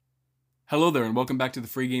Hello there, and welcome back to the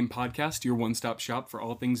Free Game Podcast, your one-stop shop for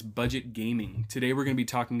all things budget gaming. Today we're going to be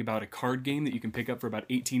talking about a card game that you can pick up for about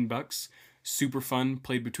 $18. Super fun,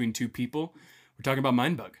 played between two people. We're talking about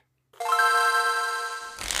Mindbug.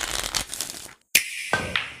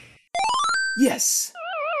 Yes!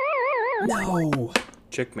 No!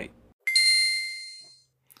 Checkmate.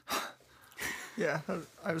 Yeah,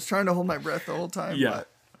 I was trying to hold my breath the whole time. Yeah. But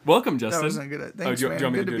welcome, Justin. that wasn't good. Thanks, do man. you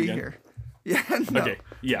want me Good to to do it be again? here. Yeah, no. Okay,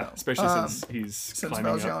 yeah, No. especially since he's Since climbing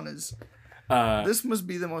Valjean up. is... this must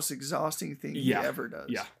be the most exhausting thing he ever does.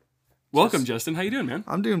 Yeah. Welcome, Justin. How you doing, man?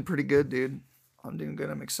 I'm doing pretty good, dude. I'm doing good.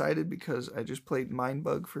 I'm excited because I just played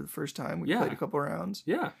Mindbug for the first time. We played a couple rounds.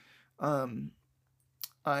 Yeah. I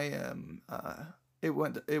am... it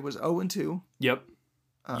was 0-2. Yep.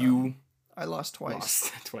 I lost twice.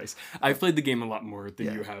 Twice. I've played the game a lot more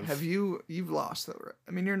than you have. You've lost though, right?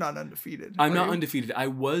 I mean, you're not undefeated. I'm not undefeated. I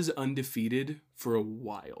was undefeated for a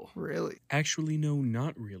while. Really? Actually, no,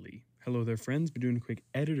 not really. Hello there, friends. Been doing a quick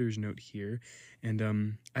editor's note here.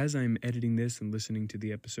 And as I'm editing this and listening to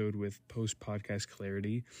the episode with post-podcast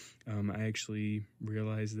clarity, I actually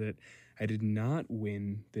realized that I did not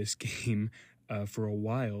win this game for a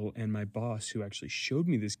while. And my boss, who actually showed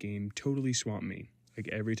me this game, totally swamped me. Like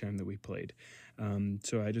every time that we played.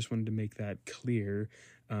 So I just wanted to make that clear.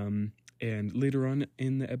 And later on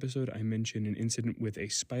in the episode, I mentioned an incident with a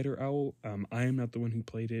spider owl. I am not the one who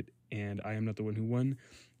played it, and I am not the one who won.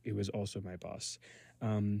 It was also my boss.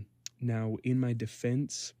 Now, in my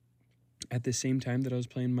defense, at the same time that I was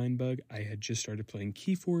playing Mindbug, I had just started playing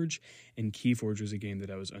Keyforge, and Keyforge was a game that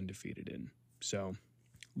I was undefeated in. So,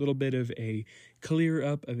 a little bit of a clear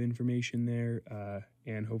up of information there,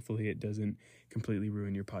 and hopefully it doesn't completely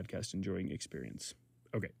ruin your podcast enjoying experience.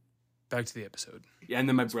 Okay, back to the episode. Yeah, and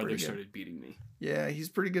then my brother started beating me. Yeah, he's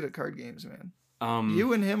pretty good at card games, man. Um,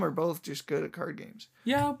 You and him are both just good at card games.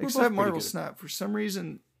 Yeah, except Marvel Snap. For some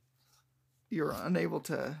reason, you're unable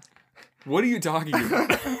to... What are you talking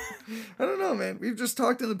about? I don't know, man. We've just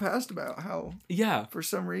talked in the past about how... Yeah. For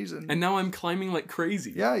some reason... And now I'm climbing like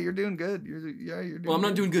crazy. Yeah, you're doing good. You're doing Well, I'm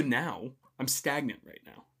not doing good now. I'm stagnant right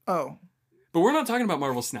now. Oh. But we're not talking about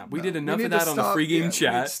Marvel Snap. We did enough of that on the free game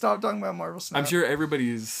chat. Stop talking about Marvel Snap. I'm sure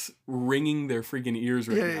everybody's ringing their freaking ears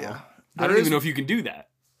right now. Yeah. I don't even know if you can do that.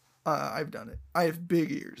 I've done it. I have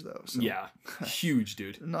big ears, though. So. Yeah. Huge,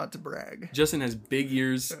 dude. Not to brag. Justin has big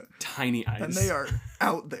ears, tiny eyes. And they are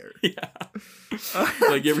out there. Yeah.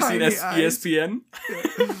 Like, you ever seen ESPN?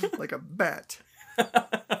 Yeah. Like a bat.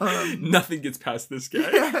 Nothing gets past this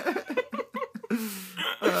guy.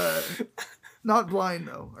 Not blind,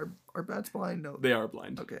 though. Are bats blind? No. They are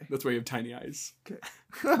blind. Okay. That's why you have tiny eyes. Okay.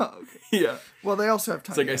 Okay. Yeah. Well, they also have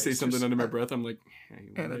tiny eyes. It's like I say something under my breath, I'm like,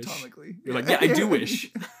 yeah, anatomically. You're like, yeah, I do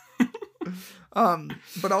wish.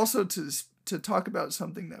 But also to talk about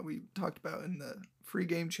something that we talked about in the free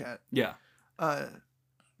game chat. Yeah.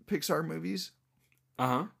 Pixar movies.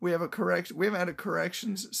 Uh-huh. We haven't had a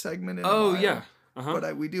corrections segment in a while. Yeah. Uh-huh.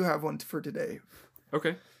 But we do have one for today.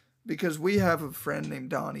 Okay. Because we have a friend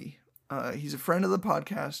named Donnie. He's a friend of the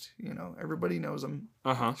podcast. You know, everybody knows him.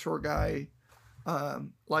 Uh-huh. Short guy.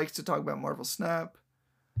 Likes to talk about Marvel Snap.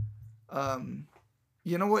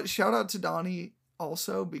 You know what? Shout out to Donnie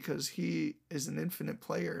also, because he is an infinite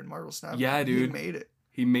player in Marvel Snap. Yeah, dude. He made it.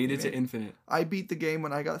 He made it to infinite. I beat the game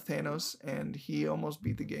when I got Thanos, and he almost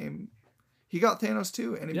beat the game. He got Thanos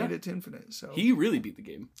too, and he made it to infinite. So he really beat the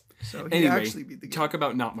game. So he actually beat the game. Talk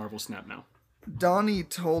about not Marvel Snap now. Donnie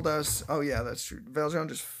told us, oh yeah, that's true. Valjean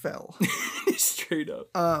just fell. Straight up.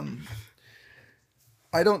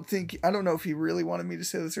 I don't know if he really wanted me to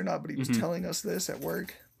say this or not, but he was telling us this at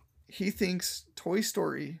work. He thinks Toy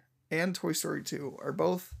Story and Toy Story 2 are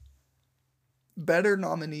both better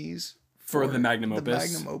nominees for the Magnum Opus. The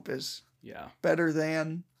Magnum Opus. Yeah. Better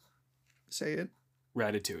than, say it.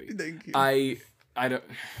 Ratatouille. Thank you. I don't...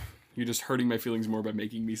 You're just hurting my feelings more by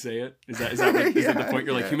making me say it. Is that the point?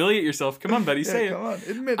 You're like, humiliate yourself. Come on, buddy, say it. Come on,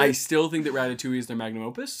 admit it. I still think that Ratatouille is their Magnum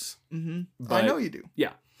Opus. Mm-hmm. I know you do.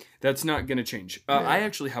 Yeah. That's not going to change. I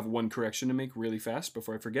actually have one correction to make really fast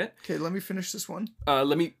before I forget. Okay, let me finish this one.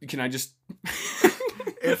 Can I just...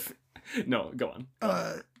 No, go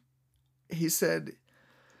on. He said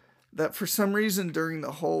that for some reason during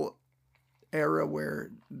the whole era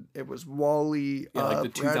where it was WALL-E, like the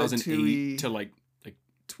 2008 Ratatouille, to like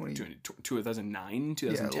 2009,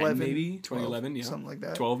 2010 maybe, 2011, 12, something like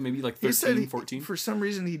that. 12 maybe, like 13, 14. For some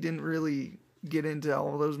reason he didn't really get into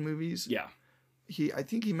all of those movies. Yeah. I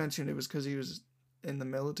think he mentioned it was because he was in the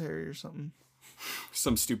military or something.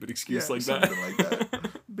 Some stupid excuse like something that. like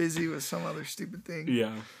that. Busy with some other stupid thing.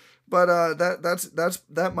 Yeah. But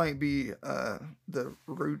that might be the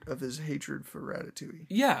root of his hatred for Ratatouille.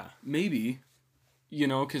 Yeah, maybe. You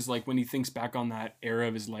know, because like when he thinks back on that era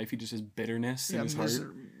of his life, he just has bitterness in his heart.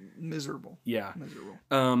 Miserable. Yeah. Miserable.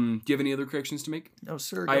 Do you have any other corrections to make? No,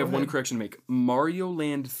 sir. I have one correction to make. Mario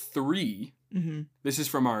Land 3. Mm-hmm. This is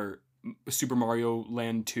from our Super Mario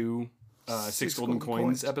Land 2 Six Golden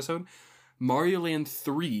Coins episode. Mario Land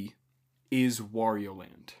 3 is Wario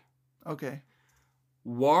Land. Okay.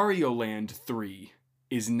 Wario Land 3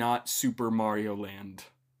 is not Super Mario Land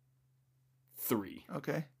 3.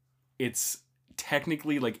 Okay. It's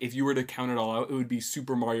technically, like, if you were to count it all out, it would be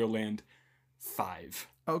Super Mario Land 5.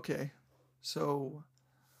 Okay. So,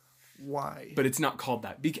 why? But it's not called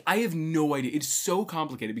that. I have no idea. It's so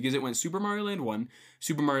complicated because it went Super Mario Land 1,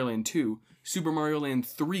 Super Mario Land 2, Super Mario Land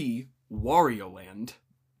 3, Wario Land.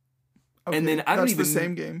 Okay. And then I don't even... That's the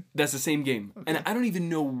same game? That's the same game. Okay. And I don't even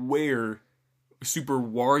know where Super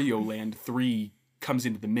Wario Land 3 comes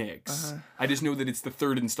into the mix. I just know that it's the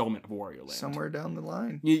third installment of Wario Land. Somewhere down the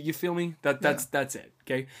line. You feel me? That's it.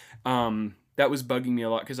 Okay. That was bugging me a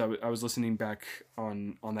lot because I was listening back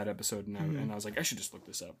on that episode and I was like, I should just look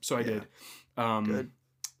this up. So I did. Good.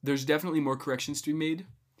 There's definitely more corrections to be made.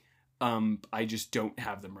 I just don't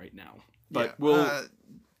have them right now. But yeah. we'll.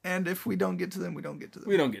 And if we don't get to them, we don't get to them.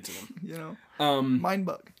 We don't get to them. You know. Mind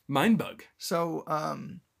bug. So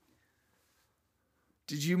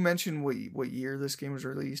did you mention what year this game was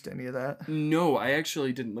released? Any of that? No, I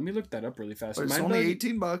actually didn't. Let me look that up really fast. But it's only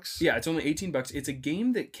 $18. Yeah, it's only $18. It's a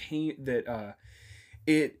game that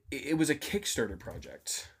it was a Kickstarter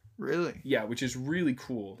project. Really? Yeah, which is really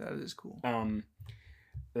cool. That is cool.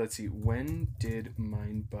 Let's see. When did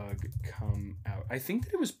Mindbug come out? I think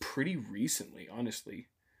that it was pretty recently, honestly.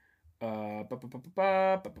 I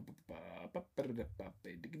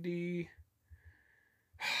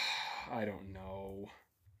don't know.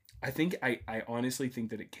 I honestly think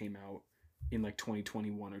that it came out in like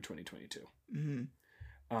 2021 or 2022.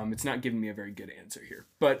 Mm-hmm. It's not giving me a very good answer here,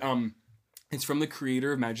 but it's from the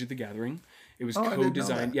creator of Magic the Gathering. It was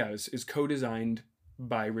co-designed. Yeah, it was co-designed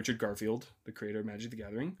by Richard Garfield, the creator of Magic the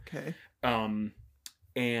Gathering. Okay.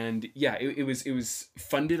 And yeah, it was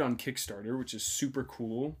funded on Kickstarter, which is super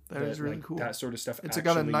cool. That is really cool. That sort of stuff. It's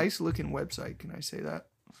got a nice looking website. Can I say that?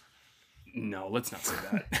 No, let's not say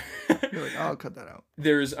that. You're like, I'll cut that out.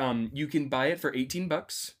 There's you can buy it for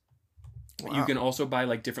 $18. Wow. You can also buy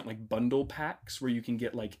like different like bundle packs where you can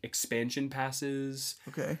get like expansion passes.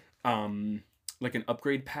 Okay. Like an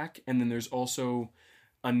upgrade pack, and then there's also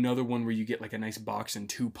another one where you get like a nice box and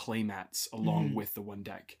 2 play mats along with the one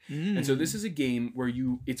deck. And so this is a game where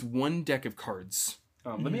it's one deck of cards.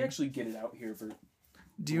 Let me actually get it out here for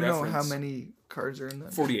Do you reference. know how many cards are in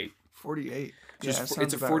that? 48. 48.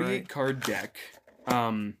 It's a 48 card deck.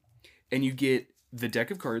 And you get the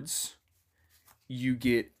deck of cards. You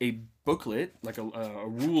get a booklet, like a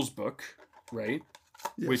rules book, right?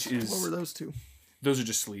 Yes. Which is... What were those two? Those are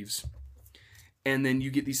just sleeves. And then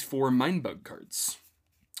you get these 4 Mindbug cards.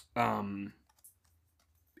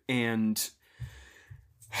 And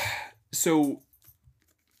so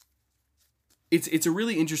it's a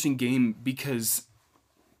really interesting game because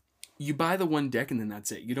you buy the one deck and then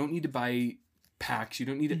that's it. You don't need to buy packs. You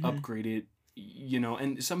don't need to upgrade it, you know,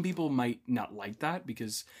 and some people might not like that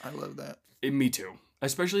because I love that. Me too.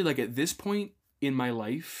 Especially like at this point in my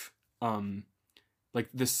life, like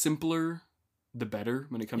the simpler the better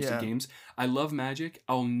when it comes to games. I love Magic.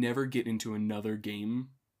 I'll never get into another game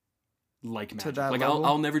like Magic. Like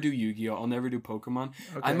I'll never do Yu-Gi-Oh! I'll never do Pokemon.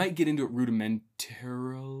 Okay. I might get into it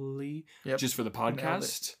rudimentarily just for the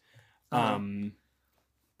podcast.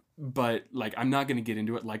 But like I'm not gonna get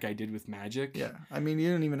into it like I did with Magic. Yeah. I mean,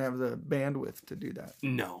 you don't even have the bandwidth to do that.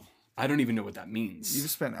 No. I don't even know what that means. You've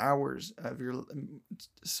spent hours of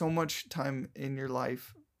so much time in your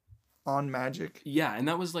life on Magic. Yeah, and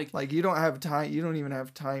that was like you don't have time. You don't even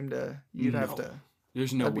have time to. You'd have to.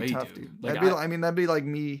 There's no way, tough, dude. Like that'd be like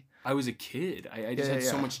me. I was a kid. I just had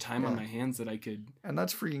so much time on my hands that I could. And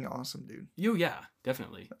that's freaking awesome, dude. Yeah,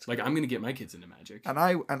 definitely. That's like cool. I'm gonna get my kids into Magic. And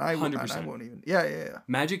I 100%. Won't even. Yeah.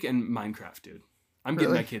 Magic and Minecraft, dude. I'm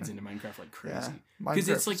getting my kids into Minecraft like crazy. Because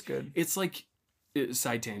it's like good. It's like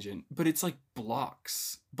side tangent, but it's like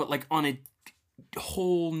blocks, but like on a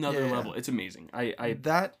whole nother level. It's amazing.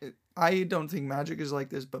 I don't think Magic is like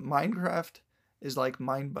this, but Minecraft is like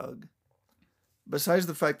Mindbug. Besides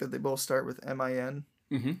the fact that they both start with MIN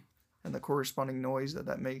and the corresponding noise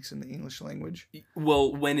that makes in the English language.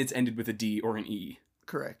 Well, when it's ended with a D or an E.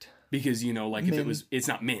 Correct. Because, you know, like min. It's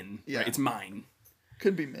not min, right? It's mine.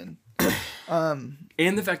 Could be min.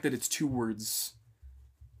 And the fact that it's 2 words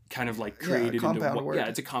kind of like created into one. Yeah,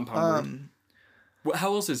 it's a compound word.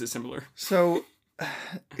 How else is it similar? So,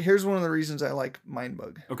 here's one of the reasons I like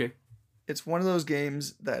Mindbug. Okay. It's one of those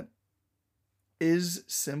games that is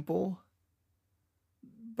simple,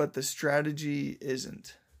 but the strategy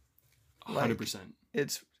isn't. 100%.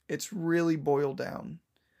 It's really boiled down.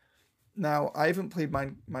 Now, I haven't played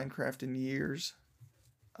Minecraft in years,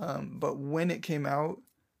 but when it came out,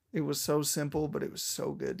 it was so simple, but it was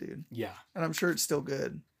so good, dude. Yeah. And I'm sure it's still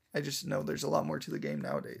good. I just know there's a lot more to the game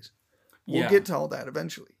nowadays. We'll get to all that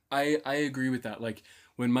eventually. I agree with that. Like,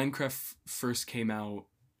 when Minecraft first came out,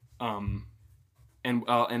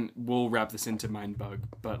 and we'll wrap this into Mindbug,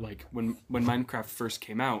 but like when Minecraft first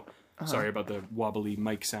came out, sorry about the wobbly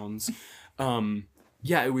mic sounds.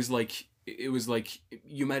 Yeah, it was like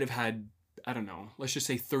you might have had, I don't know, let's just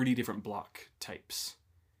say 30 different block types.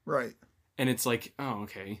 Right. And it's like, oh,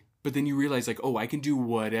 okay. But then you realize like, oh, I can do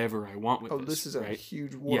whatever I want with this. Oh, this is right? a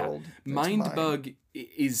huge world. Yeah. Mindbug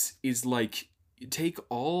is like, take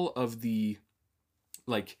all of the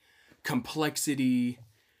like complexity,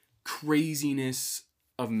 craziness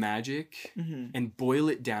of Magic and boil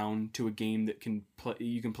it down to a game that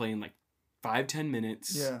you can play in like 5-10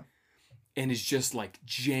 minutes. Yeah. And is just like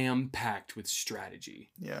jam packed with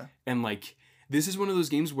strategy. Yeah. And like, this is one of those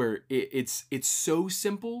games where it's so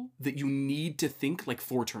simple that you need to think like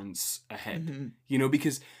 4 turns ahead. You know,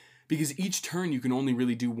 because each turn you can only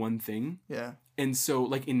really do one thing. Yeah. And so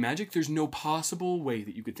like in Magic, there's no possible way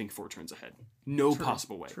that you could think 4 turns ahead. No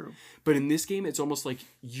possible way. True. But in this game, it's almost like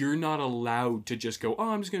you're not allowed to just go,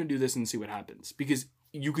 oh, I'm just going to do this and see what happens. Because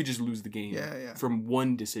you could just lose the game from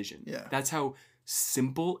one decision. Yeah. That's how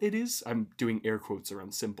simple it is. I'm doing air quotes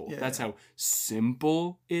around simple. Yeah, That's how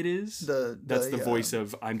simple it is. That's the voice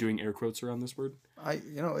of I'm doing air quotes around this word.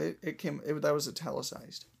 That was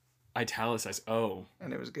italicized. Italicized. Oh.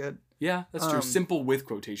 And it was good. Yeah, that's true. Simple with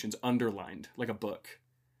quotations underlined, like a book.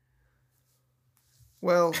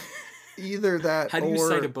 Well, either that How do you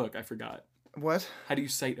cite a book? I forgot. What? How do you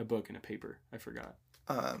cite a book in a paper? I forgot.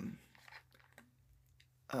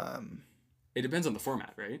 It depends on the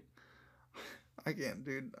format, right? I can't,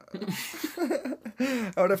 dude.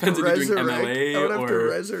 I would have to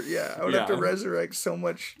resurrect so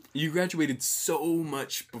much. You graduated so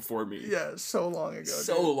much before me. Yeah, so long ago.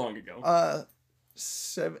 Long ago.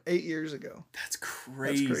 8 years ago. That's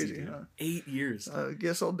crazy. That's crazy, huh? 8 years. I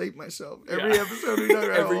guess I'll date myself. Every episode we talk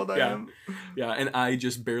about how old I am. Yeah, and I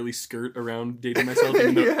just barely skirt around dating myself,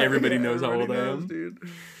 even though everybody knows how old I am. Dude.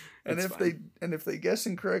 And if they guess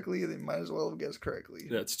incorrectly, they might as well have guessed correctly.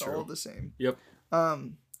 That's true. All the same. Yep.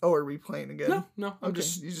 Are we playing again? No. You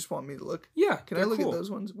just want me to look? Yeah. Can I look at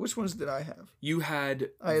those ones? Which ones did I have? You had.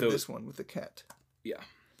 I had this one with the cat. Yeah.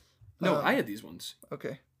 No, I had these ones.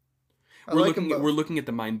 Okay. We're looking at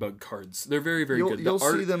the Mindbug cards. They're very, very good. You'll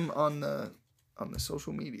see them on the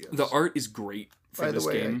social media. The art is great for this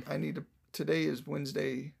game. I need to. Today is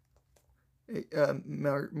Wednesday,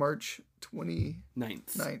 March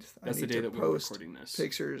 29th. That's the day that we're recording this.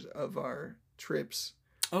 Pictures of our trips.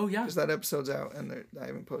 Oh yeah, because that episode's out and I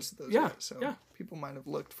haven't posted those yet. So people might have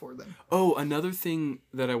looked for them. Oh, another thing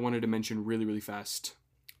that I wanted to mention really, really fast.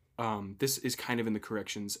 This is kind of in the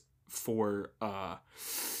corrections for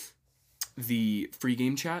the free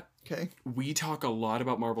game chat. Okay. We talk a lot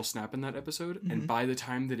about Marble Snap in that episode, and by the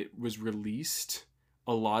time that it was released,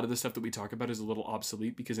 a lot of the stuff that we talk about is a little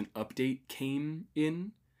obsolete because an update came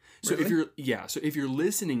in. So really? if you're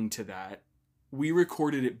listening to that, we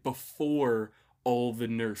recorded it before all the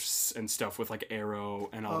nerfs and stuff with like Arrow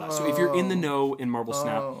and all that. So if you're in the know in Marble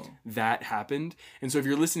Snap, that happened. And so if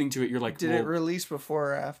you're listening to it, you're like, did it release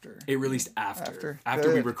before or after? It released after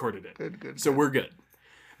we recorded it. Good. So we're good.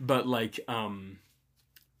 But like,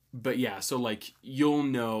 but yeah, so like you'll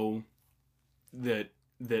know that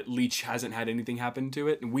Leech hasn't had anything happen to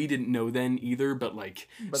it, and we didn't know then either. But like,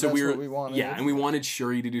 so that's what we wanted. Yeah, and we wanted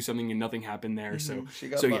Shuri to do something, and nothing happened there. So she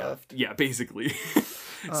got buffed. Yeah, basically.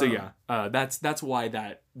 So that's why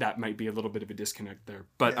that might be a little bit of a disconnect there.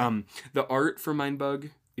 But the art for Mindbug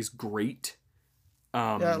is great.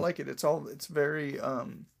 Yeah, I like it. It's very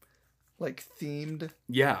like themed.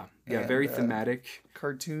 Yeah, very thematic,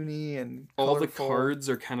 cartoony, and all colorful. the cards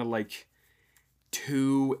are kind of like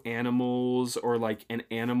 2 animals or like an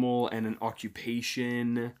animal and an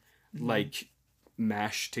occupation like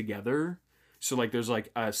mashed together. So like there's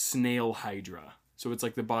like a snail hydra. So it's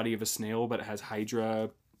like the body of a snail, but it has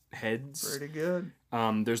hydra heads. Pretty good.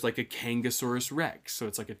 There's like a Kangasaurus Rex. So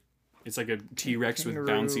it's like a T-Rex with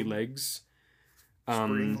bouncy legs.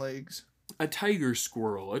 Spring legs. A tiger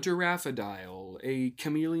squirrel, a giraffodile, a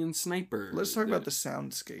chameleon sniper. Let's talk about the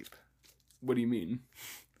soundscape. What do you mean?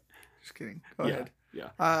 Just kidding. Go ahead.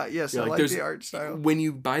 Yeah. Yes, Yeah, I like the art style. When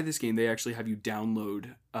you buy this game, they actually have you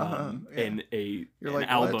download an like,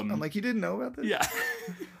 album. what? I'm like, you didn't know about this? Yeah.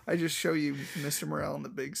 I just show you Mr. Morale and the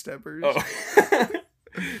Big Steppers. Oh.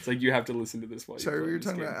 It's like you have to listen to this while you play. Sorry, we were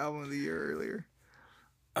talking about Album of the Year earlier.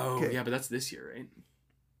 Oh, okay. Yeah, but that's this year, right?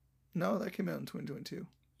 No, that came out in 2022.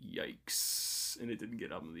 Yikes. And it didn't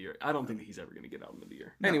get Album of the Year. I don't think that he's ever going to get Album of the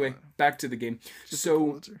Year. No, anyway, back to the game.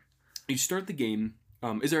 So, you start the game.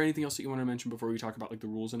 Is there anything else that you want to mention before we talk about like the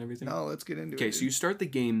rules and everything? No, let's get into it. Okay, so you start the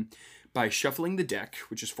game by shuffling the deck,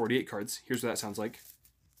 which is 48 cards. Here's what that sounds like.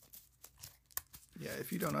 Yeah,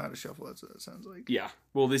 if you don't know how to shuffle, that's what that sounds like. Yeah.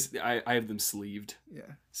 Well, I have them sleeved. Yeah.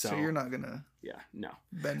 So you're not going to no.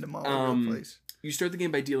 bend them all over the place. You start the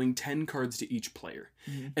game by dealing 10 cards to each player.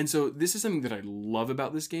 Mm-hmm. And so this is something that I love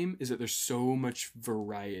about this game is that there's so much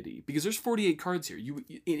variety. Because there's 48 cards here.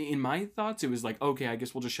 In my thoughts, it was like, okay, I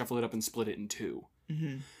guess we'll just shuffle it up and split it in two.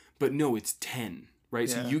 Mm-hmm. But no, it's 10. Right?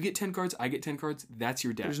 Yeah. So you get 10 cards, I get 10 cards. That's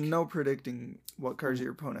your deck. There's no predicting what cards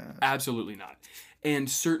your opponent has. Absolutely not. And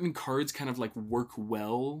certain cards kind of like work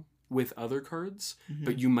well with other cards,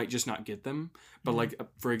 but you might just not get them. But like,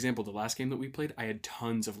 for example, the last game that we played, I had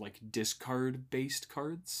tons of like discard-based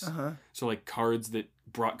cards. So like cards that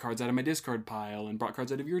brought cards out of my discard pile and brought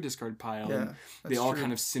cards out of your discard pile. Yeah, and they all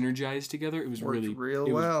kind of synergized together. It was Worked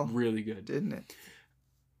really well. Really good. Didn't it?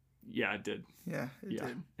 Yeah, it did. Yeah,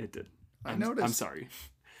 it did. I noticed. I'm sorry.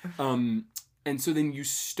 And so then you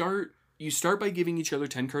start by giving each other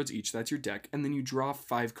 10 cards each. That's your deck. And then you draw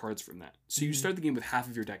 5 cards from that. So you start the game with half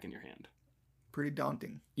of your deck in your hand. Pretty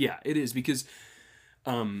daunting. Yeah, it is. Because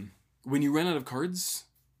when you run out of cards,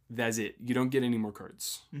 that's it. You don't get any more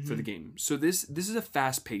cards for the game. So this is a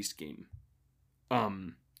fast-paced game.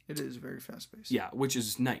 It is very fast-paced. Yeah, which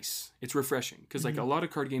is nice. It's refreshing. Because like a lot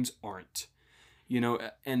of card games aren't. You know,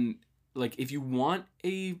 and like if you want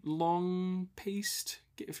a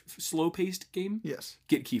slow-paced game, yes,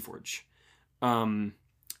 get Keyforge.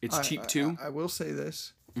 It's cheap too. I will say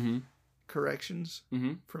this. Corrections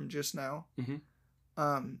from just now.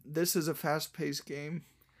 This is a fast-paced game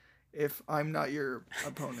if I'm not your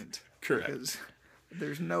opponent. Correct. Because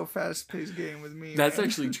there's no fast-paced game with me. That's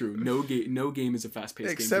actually true. No game is a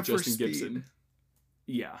fast-paced except game for Justin speed. Gibson.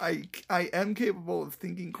 Yeah. I am capable of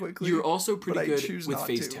thinking quickly. You're also pretty good with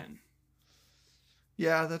Phase 10.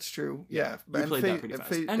 Yeah, that's true. Yeah. You played that pretty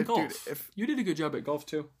fast. And golf. Dude, you did a good job at golf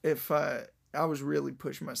too. If I was really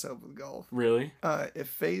pushing myself with golf. Really? If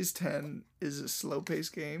Phase 10 is a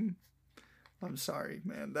slow-paced game, I'm sorry,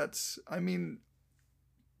 man.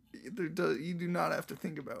 You do not have to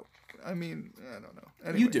think about. I don't know.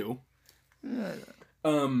 Anyway. You do.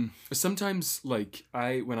 Sometimes, like,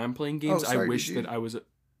 when I'm playing games, I wish that I was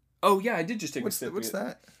Oh, yeah, I did just take a sip. What's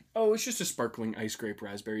that? Oh, it's just a sparkling ice grape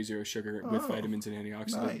raspberry, zero sugar with vitamins and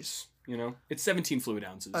antioxidants. Nice. You know, it's 17 fluid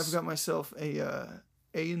ounces. I've got myself a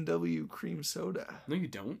A&W cream soda. No, you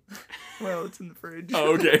don't. Well, it's in the fridge.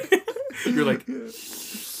 Oh, okay. You're like...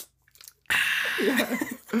 Yeah.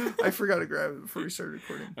 I forgot to grab it before we started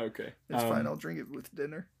recording. Okay. It's fine. I'll drink it with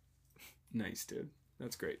dinner. Nice, dude.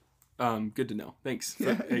 That's great. Good to know. Thanks.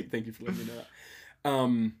 Yeah. Hey, thank you for letting me know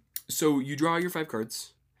that. So you draw your 5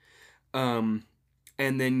 cards.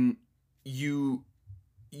 And then you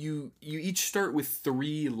each start with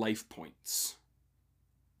 3 life points.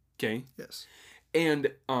 Okay? Yes.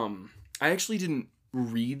 And I actually didn't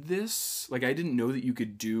read this. Like, I didn't know that you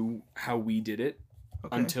could do how we did it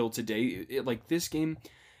until today. Like, this game,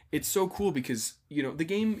 it's so cool because, you know, the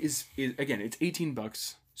game is again, it's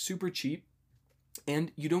 $18, super cheap,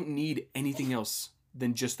 and you don't need anything else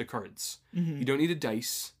than just the cards. You don't need a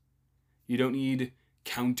dice. You don't need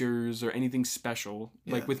counters or anything special.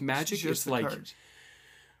 Yeah, like with Magic, it's like cards.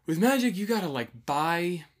 With Magic you gotta like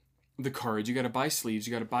buy the cards, you gotta buy sleeves,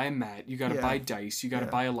 you gotta buy a mat, you gotta buy dice, you gotta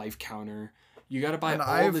buy a life counter, you gotta buy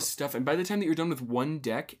all this stuff, and by the time that you're done with one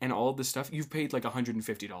deck and all this stuff, you've paid like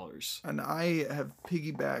 $150. And I have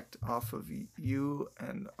piggybacked off of you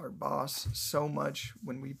and our boss so much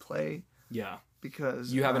when we play. Yeah.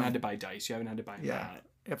 Because you haven't had to buy dice, you haven't had to buy a mat.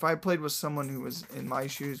 If I played with someone who was in my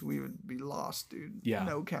shoes, we would be lost, dude. Yeah.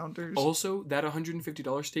 No counters. Also, that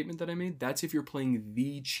 $150 statement that I made, that's if you're playing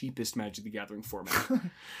the cheapest Magic the Gathering format.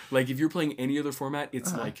 Like, if you're playing any other format,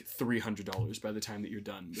 it's like $300 by the time that you're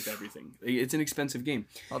done with everything. It's an expensive game.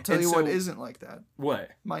 I'll tell you what isn't like that.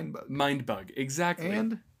 What? Mindbug, exactly.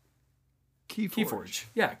 And Keyforge.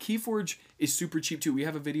 Yeah, Keyforge is super cheap, too. We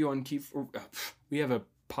have a video on Keyforge. We have a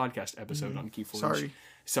podcast episode on Keyforge.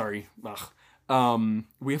 Sorry. Ugh.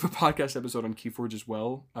 We have a podcast episode on Keyforge as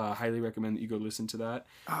well. Highly recommend that you go listen to that.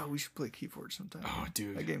 Oh, we should play Keyforge sometime. Oh,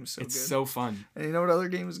 dude. That game is so good. It's so fun. And you know what other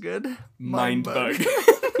game is good? Mindbug.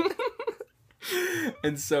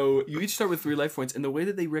 And so you each start with 3 life points, and the way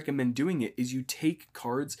that they recommend doing it is you take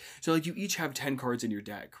cards. So like you each have 10 cards in your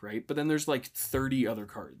deck, right? But then there's like 30 other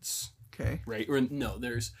cards. Okay. Right? Or no,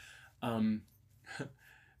 there's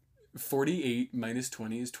 48 minus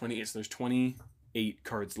 20 is 28. So there's 28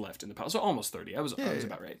 cards left in the pile. So almost 30. I was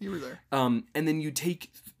about right. You were there. And then you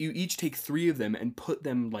each take 3 of them and put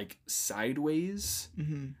them like sideways.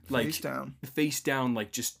 Like face down,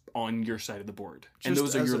 like just on your side of the board. And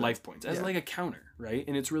those are your life points as like a counter, right?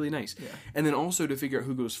 And it's really nice. Yeah. And then also to figure out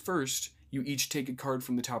who goes first, you each take a card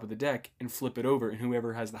from the top of the deck and flip it over, and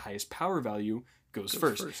whoever has the highest power value goes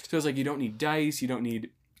first. So it's like you don't need dice, you don't need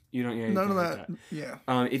none of that. Yeah.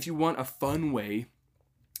 If you want a fun way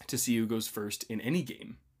to see who goes first in any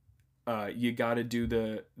game, you got to do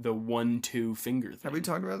the 1-2 finger thing. Have we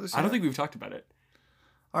talked about this yet? I don't think we've talked about it.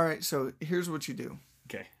 All right, so here's what you do.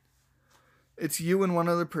 Okay. It's you and one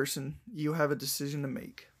other person. You have a decision to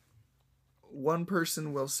make. One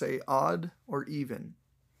person will say odd or even.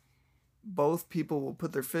 Both people will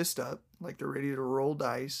put their fist up like they're ready to roll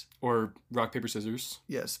dice. Or rock, paper, scissors.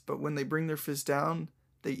 Yes, but when they bring their fist down,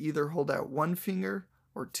 they either hold out 1 finger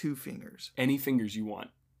or 2 fingers. Any fingers you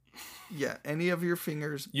want. Yeah, any of your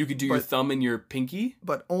fingers. You could do your thumb and your pinky.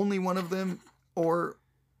 But only one of them or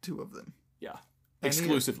 2 of them. Yeah.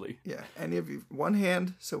 Exclusively. Any of you. 1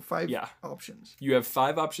 hand, so 5 options. You have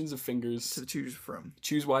 5 options of fingers to choose from.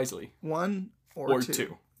 Choose wisely. 1 or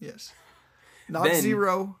 2. Yes. Not then,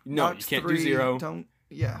 0. No, not you can't 3, do 0. Don't.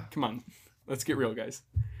 Yeah. Come on. Let's get real, guys.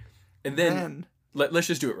 And then let's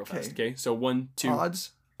just do it real fast, okay? So 1, 2.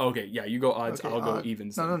 Odds. Okay, yeah, you go odds. Okay, I'll go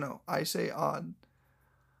evens. No. I say odd.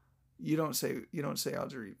 You don't say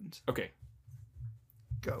odds or evens. Okay.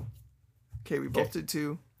 Go. Okay, we both did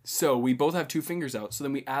 2. So we both have 2 fingers out. So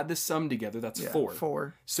then we add the sum together. That's 4.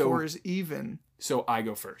 4. So 4 is even. So I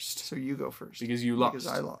go first. So you go first. Because you lost. Because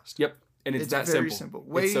I lost. Yep. And it's that very simple.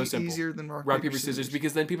 Way it's so simple. Easier than rock, paper, scissors.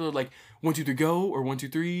 Because then people are like 1, 2, 3, go, or 1, 2,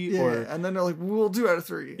 3, yeah, or and then they're like, we'll do out of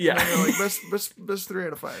 3. Yeah. And then they're like best 3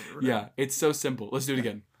 out of 5. Yeah, it's so simple. Let's do it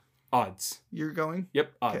again. Odds. You're going.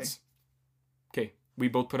 Yep. Odds. Okay. We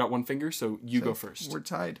both put out 1 finger, so you go first. We're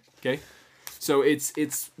tied. Okay. So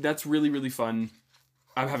that's really, really fun.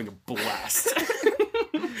 I'm having a blast.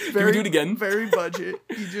 Can we do it again? Very budget.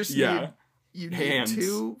 You just need hands.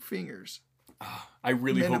 2 fingers. I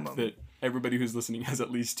really hope that everybody who's listening has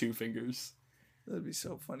at least 2 fingers. That'd be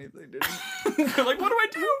so funny if they didn't. They're like, what do I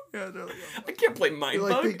do? Yeah, they're like, oh. I can't play Mind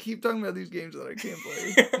Bug. They keep talking about these games that I can't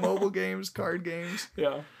play. Mobile games, card games.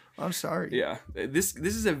 Yeah. I'm sorry. Yeah. This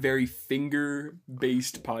is a very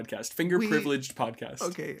finger-based podcast. Finger-privileged podcast.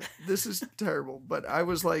 Okay, this is terrible. But I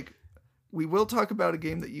was like, we will talk about a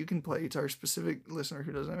game that you can play to our specific listener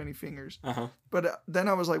who doesn't have any fingers. Uh-huh. But then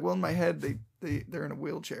I was like, well, in my head, they're in a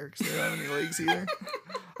wheelchair because they don't have any legs either.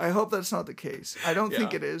 I hope that's not the case. I don't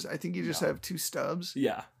think it is. I think you just have 2 stubs.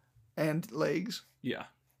 Yeah. And legs. Yeah.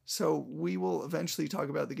 So we will eventually talk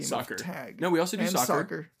about the game of tag. No, we also do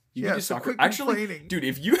soccer. You can do soccer. Actually, dude,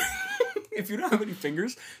 if you don't have any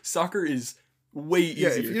fingers, soccer is way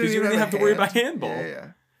easier because you don't even have to worry about handball.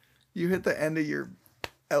 Yeah. You hit the end of your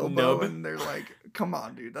elbow and they're like, come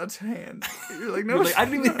on, dude, that's hand. You're like, no, you're like, I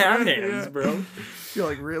don't even have hands, bro. You're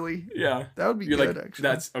like, really? Yeah. That would be good, actually.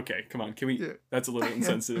 That's okay. Come on. Can we? Yeah. That's a little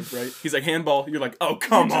insensitive, right? He's like, handball. You're like, oh,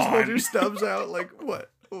 come on. Just hold your stubs out. Like,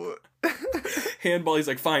 what? Handball. He's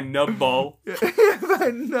like, fine, nub ball.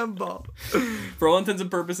 Fine, nub ball. For all intents and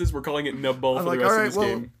purposes, we're calling it nub ball for the rest of this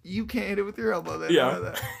game. You can't hit it with your elbow then.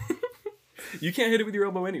 Yeah. You can't hit it with your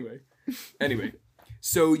elbow anyway. Anyway.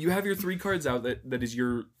 So you have your 3 cards out that is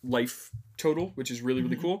your life total, which is really,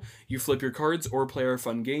 really cool. You flip your cards or play our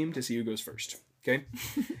fun game to see who goes first. Okay?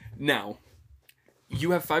 Now, you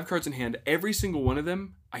have 5 cards in hand. Every single one of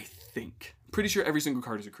them, I think. Pretty sure every single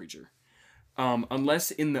card is a creature. Unless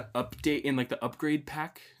in the update, in like the upgrade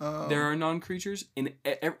pack, there are non-creatures. In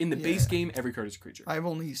the base game, every card is a creature. I've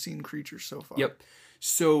only seen creatures so far. Yep.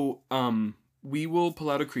 So, we will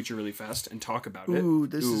pull out a creature really fast and talk about it. Ooh,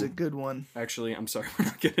 this is a good one. Actually, I'm sorry, we're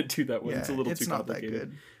not going to do that one. It's a little too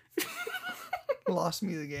complicated. It's not that good. Lost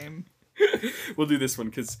me the game. We'll do this one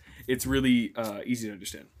because it's really easy to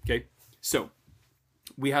understand. Okay? So,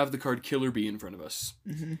 we have the card Killer Bee in front of us.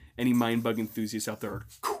 Mm-hmm. Any Mind Bug enthusiasts out there are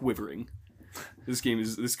quivering. This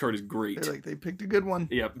card is great. They're like, they picked a good one.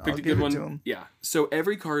 Yeah, picked a good one. Yeah. So,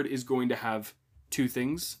 every card is going to have 2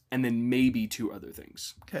 things, and then maybe 2 other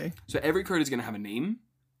things. Okay. So every card is going to have a name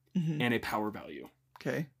and a power value.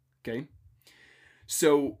 Okay. Okay.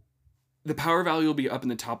 So the power value will be up in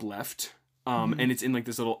the top left, and it's in like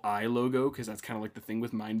this little eye logo because that's kind of like the thing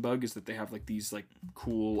with Mind Bug is that they have like these like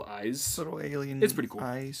cool eyes. Little alien. It's pretty cool.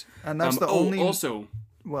 Eyes, and that's the only. Also,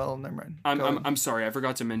 Well, never mind. I'm sorry. I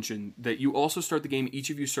forgot to mention that you also start the game. Each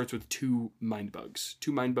of you starts with 2 mind bugs.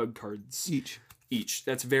 2 mind bug cards. Each.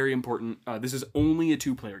 That's very important. This is only a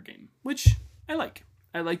 2-player game, which I like.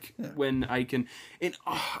 I like when I can... And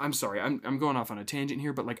I'm sorry. I'm going off on a tangent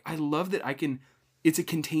here, but like I love that I can... It's a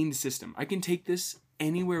contained system. I can take this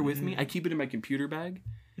anywhere with me. I keep it in my computer bag.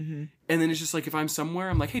 And then it's just like if I'm somewhere,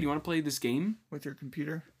 I'm like, hey, do you want to play this game? With your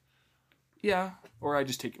computer? Yeah. Or I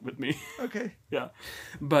just take it with me. Okay. Yeah.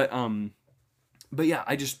 But yeah,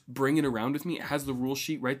 I just bring it around with me. It has the rule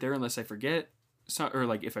sheet right there unless I forget. Or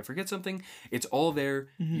like if I forget something, it's all there.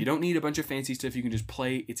 You don't need a bunch of fancy stuff. You can just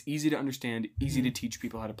play. It's easy to understand, easy to teach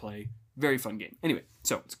people how to play. Very fun game. Anyway,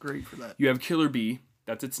 so it's great for that. You have Killer Bee.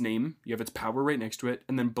 That's its name. You have its power right next to it.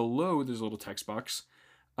 And then below, there's a little text box.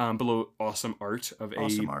 Below awesome art of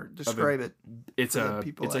awesome art. Describe it. It's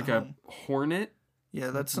like home. A hornet. Yeah,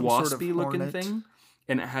 that's some waspy sort of looking thing.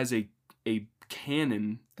 And it has a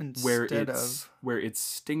cannon where its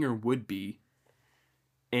stinger would be.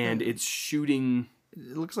 And it's shooting...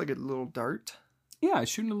 It looks like a little dart. Yeah, it's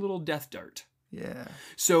shooting a little death dart. Yeah.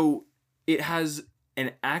 So it has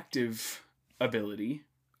an active ability.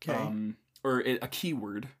 Okay. Or a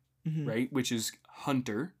keyword, right? Which is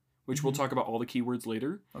hunter, which we'll talk about all the keywords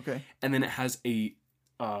later. Okay. And then it has a...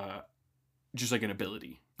 just like an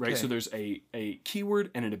ability, right? Okay. So there's a keyword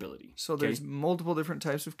and an ability. So there's multiple different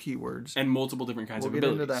types of keywords. And multiple different kinds of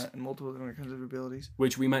abilities. We'll get into that, and multiple different kinds of abilities.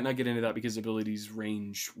 Which we might not get into that because abilities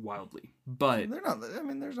range wildly. But... They're not, I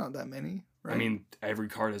mean, there's not that many, right? I mean, every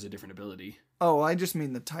card has a different ability. Oh, I just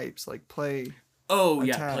mean the types, like play... Oh,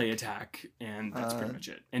 attack, yeah, play, attack, and that's pretty much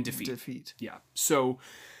it. And defeat. Defeat. Yeah. So,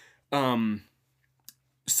 some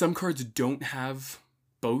cards don't have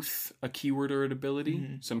both a keyword or an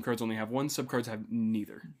ability. Some cards only have one. Some cards have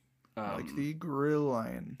neither. Like the Gorilla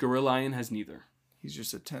Lion. Gorilla Lion has neither. He's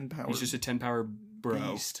just a 10 power. He's just a 10 power bro.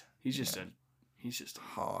 Beast. He's just a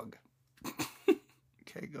hog.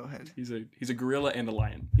 Okay, go ahead. He's a gorilla and a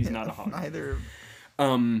lion. He's not a hog. Neither.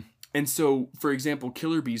 And so, for example,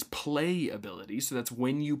 Killer Bee's play ability, so that's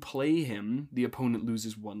when you play him, the opponent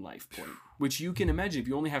loses 1 life point. Which you can imagine, if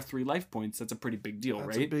you only have 3 life points, that's a pretty big deal, right?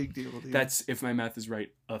 That's a big deal, dude. That's, if my math is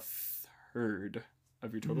right, a third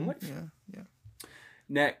of your total life. Yeah.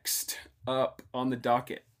 Next up on the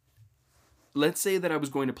docket. Let's say that I was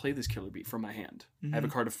going to play this Killer Bee from my hand. I have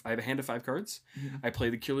a hand of 5 cards. I play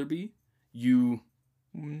the Killer Bee. You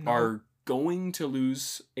are going to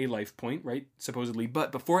lose a life point, right? Supposedly.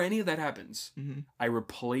 But before any of that happens, I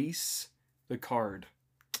replace the card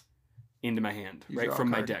into my hand, right?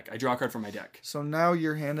 From my deck. I draw a card from my deck. So now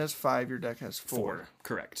your hand has 5, your deck has 4.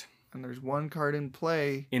 Correct. And there's 1 card in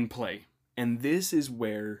play. And this is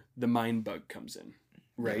where the mind bug comes in,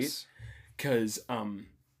 right? Because, well,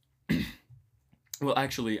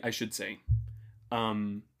 actually, I should say,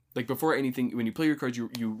 like before anything, when you play your cards,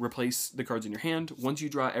 you replace the cards in your hand. Once you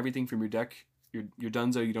draw everything from your deck, you're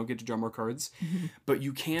donezo. You don't get to draw more cards, but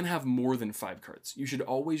you can have more than 5 cards. You should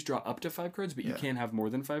always draw up to 5 cards, but you can't have more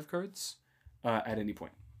than 5 cards at any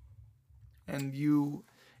point. And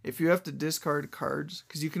if you have to discard cards,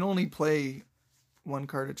 because you can only play 1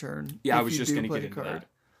 card a turn. Yeah, I was just going to get into that.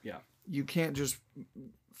 Yeah, you can't just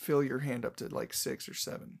fill your hand up to like 6 or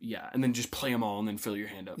 7. Yeah, and then just play them all and then fill your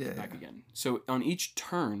hand up back again. So on each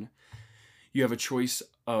turn, you have a choice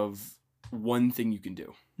of one thing you can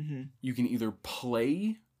do. You can either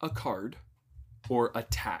play a card or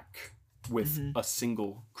attack with a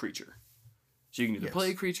single creature. So you can either play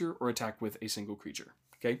a creature or attack with a single creature.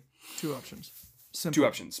 Okay? 2 options. Simple. 2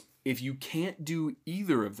 options. If you can't do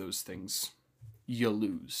either of those things, you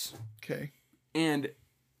lose. Okay. And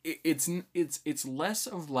it's less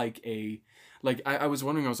of like I was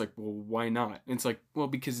wondering, I was like, well, why not? And it's like, well,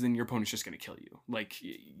 because then your opponent's just going to kill you. Like,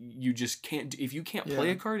 you just can't, if you can't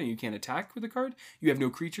play a card and you can't attack with a card, you have no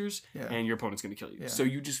creatures and your opponent's going to kill you. So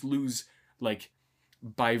you just lose, like,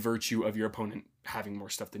 by virtue of your opponent having more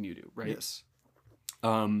stuff than you do, right? Yes.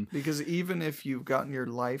 Because even if you've gotten your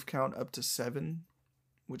life count up to 7,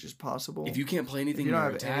 which is possible, if you can't play anything, you don't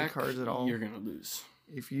have attack, any cards at all, you're going to lose.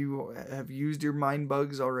 If you have used your mind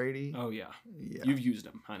bugs already, you've used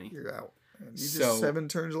them, honey. You're out. And you just 7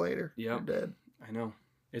 turns later, you're dead. I know.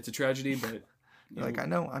 It's a tragedy, but... I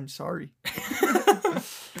know. I'm sorry.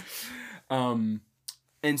 And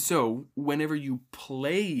so, whenever you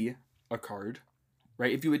play a card,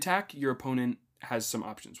 right? If you attack, your opponent has some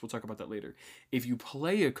options. We'll talk about that later. If you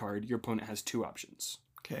play a card, your opponent has 2 options.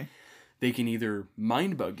 Okay. They can either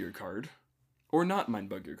mind bug your card or not mind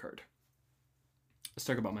bug your card. Let's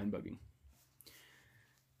talk about mind bugging.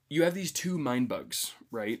 You have these 2 mind bugs,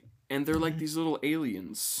 right? And they're like these little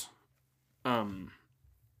aliens.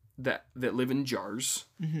 that live in jars.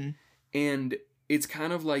 Mm-hmm. And it's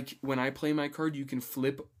kind of like when I play my card, you can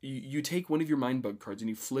flip. You take one of your mind bug cards and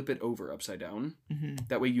you flip it over upside down. Mm-hmm.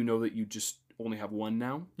 That way you know that you just only have one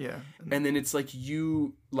now. Yeah. And then it's like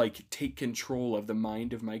you like take control of the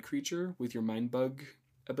mind of my creature with your mind bug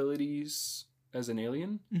abilities as an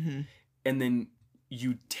alien. Mm-hmm. And then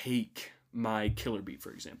you take my killer bee,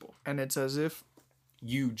 for example. And it's as if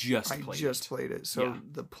you just I played just it. played it. So Yeah.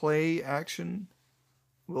 the play action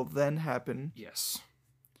will then happen. Yes.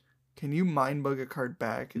 Can you mind bug a card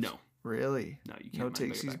back? No. Really? No, you can't. No mind bug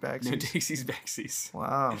it takesies, back. backsies? No takesies, backsies.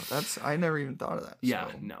 Wow, I never even thought of that. Yeah,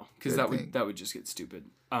 so. no, because good that would just get stupid.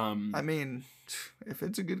 I mean, if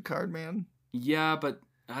it's a good card, man. Yeah, but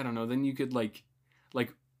I don't know. Then you could like,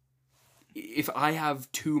 if I have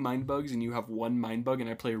 2 mind bugs and you have 1 mind bug and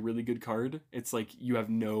I play a really good card, it's like you have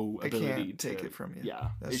no ability can't to take it from you.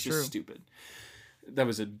 Yeah, That's it's true. just stupid. That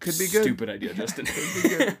was a Could be good. stupid idea, Justin. Could be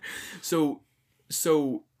good. So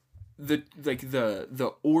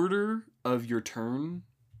the order of your turn,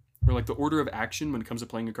 or like the order of action when it comes to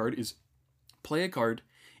playing a card, is play a card,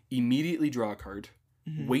 immediately draw a card,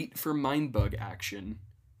 Mm-hmm. wait for mind bug action,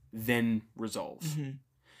 then resolve. Mm-hmm.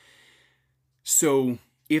 So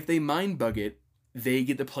if they mind bug it, they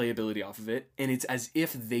get the playability off of it, and it's as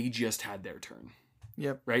if they just had their turn.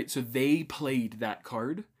 Yep. Right? So they played that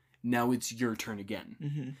card. Now it's your turn again.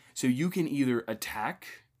 Mm-hmm. So you can either attack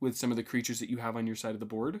with some of the creatures that you have on your side of the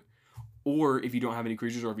board, or if you don't have any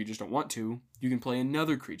creatures, or if you just don't want to, you can play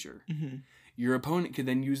another creature. Mm-hmm. Your opponent could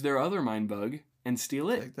then use their other mind bug and steal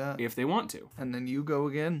it Like that. if they want to. And then you go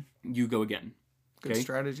again. You go again. Good Okay?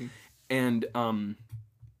 strategy. And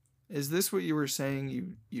Is this what you were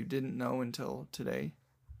saying you didn't know until today?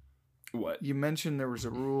 what? You mentioned there was a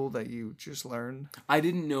rule that you just learned. I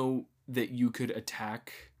didn't know that you could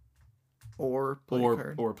attack Or play a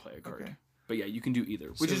card. or play a card. Okay. But yeah, you can do either,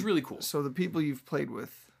 which So- is really cool. So the people you've played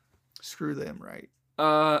with, screw them, right?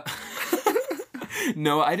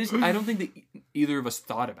 No, I don't think that either of us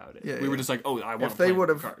thought about it. Yeah, we were yeah. just like, oh, I want If to they play would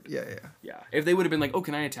a have, card. yeah. Yeah. If they would have been like, oh,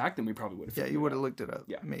 can I attack? Then we probably would have. Yeah, you would have looked it up.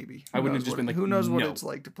 Yeah. Maybe. I wouldn't have just been like, who knows what no. it's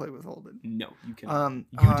like to play with Holden. No, you can.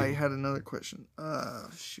 You I do. had another question.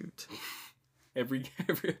 Shoot. Every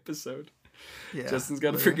episode. Yeah. Justin's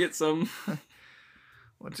got to but, forget some.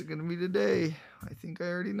 What's it gonna be today? I think I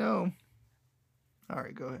already know. All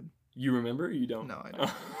right, go ahead. You remember? Or you don't? No, I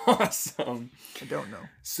don't. Awesome. I don't know.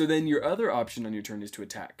 So then your other option on your turn is to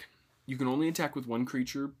attack. You can only attack with 1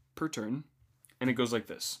 creature per turn, and it goes like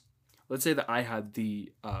this. Let's say that I had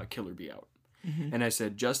the killer bee out, Mm-hmm. and I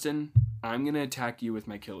said, Justin, I'm going to attack you with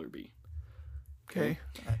my killer bee. Okay.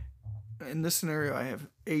 In this scenario, I have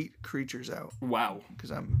 8 creatures out Wow.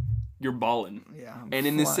 because I'm You're balling. I'm And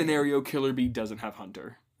in this flying. scenario, killer bee doesn't have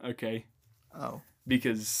hunter. Okay? Oh.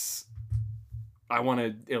 Because I want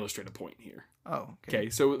to illustrate a point here. Oh. Okay,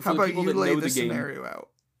 so for How the about people you that lay know the the game, scenario out?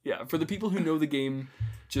 yeah, for the people who know the game,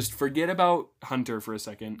 just forget about hunter for a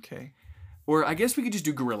second. Okay. Or I guess we could just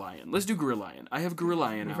do Gorillion. Let's do Gorillion. I have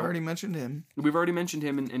Gorillion We've out. already mentioned him. We've already mentioned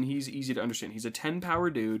him, and he's easy to understand. He's a 10-power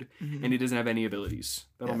dude, and he doesn't have any abilities.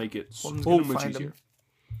 That'll Yeah. make it Holden's so gonna much find easier. him.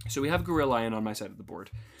 So we have Gorillion on my side of the board.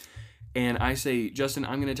 And I say, Justin,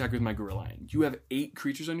 I'm going to attack with my Gorillion. You have 8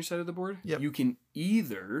 creatures on your side of the board. Yep. You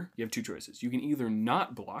have 2 choices. You can either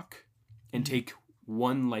not block and take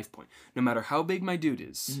 1 life point. No matter how big my dude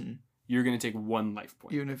is, you're going to take 1 life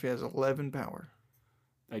point. Even if he has 11 power.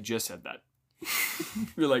 I just said that.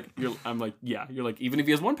 I'm like, yeah. You're like, even if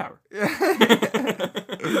he has 1 power.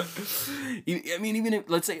 I mean, even if,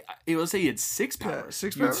 let's say he had 6 power, Yeah,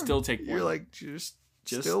 6 you'd power. still take 1. You're like, just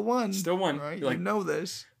still 1. still 1. Right? You're like, you know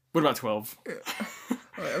this. what about 12? All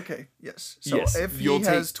right, okay, yes. So Yes, if he you'll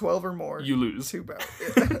has 12 or more, You lose. 2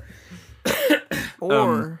 power.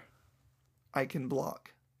 Or I can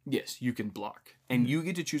block. Yes, you can block. And you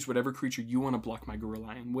get to choose whatever creature you want to block my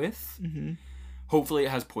Gorillion with. Mm-hmm. Hopefully it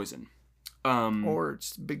has poison. Or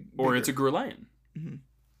it's big. Or it's a bigger. Gorillion.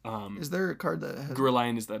 Is there a card that has?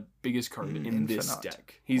 Gorillion is the biggest card in this Infinite.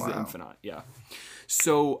 deck. He's the Wow. Infinite, yeah.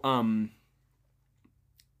 So, and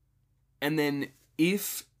then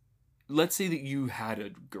if, let's say that you had a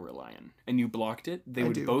Gorillion and you blocked it, they I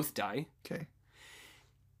would do. both die. Okay.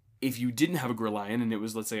 If you didn't have a Gorillion and it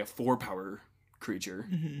was, let's say, a 4-power creature,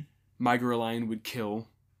 my Gorillion would kill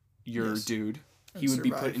your Yes. dude. He And would be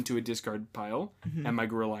survive. put into a discard pile, and my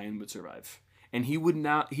Gorillion would survive. And he would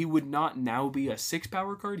not now be a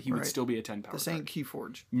 6-power card. He would Right. still be a 10-power This card. ain't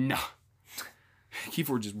Keyforge. Nah.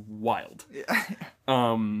 Keyforge is wild. Yeah.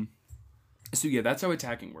 So yeah, that's how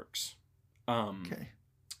attacking works. Okay.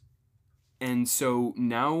 And so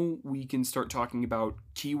now we can start talking about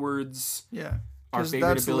keywords. Yeah. our 'Cause favorite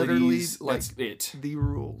that's literally, abilities. like, That's it. The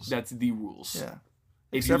rules. That's the rules. Yeah.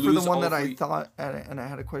 If Except you for the lose one all that I three- thought and I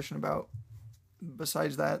had a question about.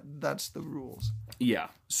 Besides that, that's the rules. Yeah.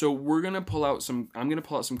 So I'm gonna pull out some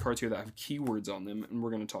cards here that have keywords on them, and we're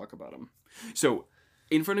gonna talk about them. So,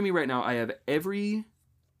 in front of me right now, I have every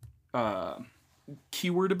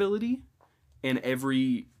keyword ability and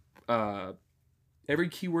every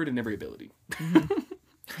keyword and every ability.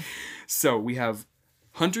 So we have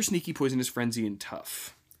Hunter, Sneaky, Poisonous, Frenzy, and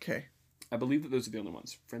Tough. Okay. I believe that those are the only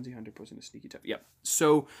ones. Frenzy, Hunter, Poisonous, Sneaky, Tough. Yeah.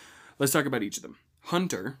 So let's talk about each of them.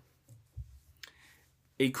 Hunter.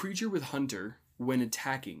 A creature with Hunter, when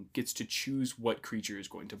attacking, gets to choose what creature is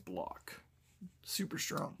going to block. Super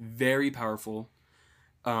strong. Very powerful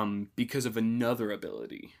because of another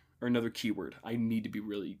ability or another keyword. I need to be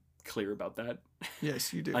really clear about that.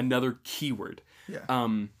 Yes, you do. Another keyword.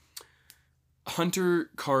 Yeah.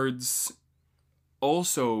 Hunter cards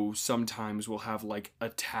also sometimes will have like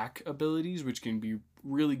attack abilities, which can be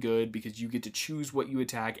really good because you get to choose what you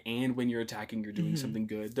attack, and when you're attacking, you're doing something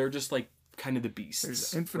good. They're just like kind of the beasts.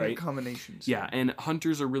 There's infinite combinations. Yeah, and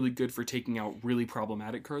hunters are really good for taking out really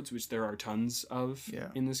problematic cards, which there are tons of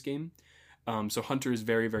in this game. So hunter is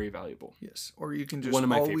very, very valuable. Yes, or you can just One of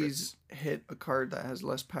my always favorites. hit a card that has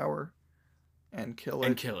less power and kill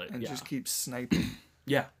it. And just keep sniping.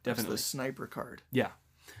 Yeah, That's definitely. the sniper card. Yeah.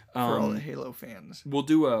 For all the Halo fans. We'll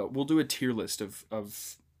do a tier list of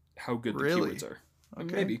how good the Really? keywords are.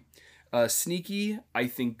 Okay. Maybe. Sneaky, I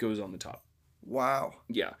think, goes on the top. Wow.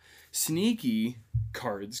 Yeah. Sneaky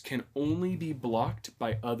cards can only be blocked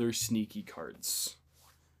by other sneaky cards.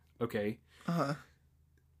 Okay? Uh-huh.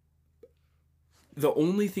 The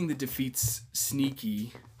only thing that defeats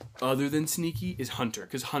Sneaky other than Sneaky is Hunter,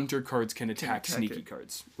 because Hunter cards can attack Sneaky it.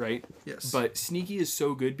 cards, right? Yes. But Sneaky is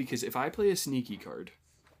so good because if I play a Sneaky card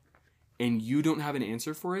and you don't have an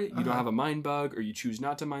answer for it, you don't have a mind bug, or you choose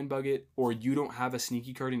not to mind bug it, or you don't have a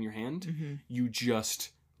Sneaky card in your hand, you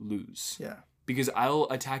just lose. Yeah. Because I'll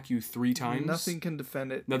attack you 3 times. Nothing can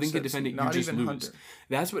defend it. Nothing can defend it. You Not just even lose. Hunter.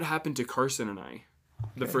 That's what happened to Carson and I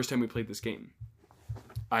the first time we played this game.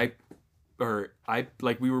 We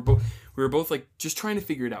were both like just trying to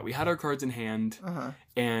figure it out. We had our cards in hand,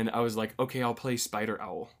 and I was like, okay, I'll play Spider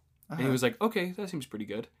Owl, and he was like, okay, that seems pretty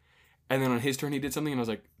good. And then on his turn, he did something, and I was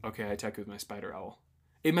like, okay, I attack with my Spider Owl.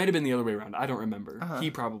 It might have been the other way around. I don't remember.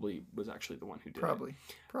 He probably was actually the one who did it. Probably.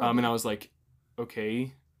 And I was like,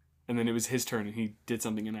 okay. And then it was his turn, and he did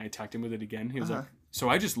something, and I attacked him with it again. He was like, so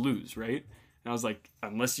I just lose, right? And I was like,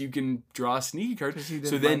 unless you can draw a sneaky card.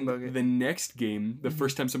 So then the next game, the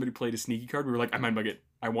first time somebody played a sneaky card, we were like, I mind bug it.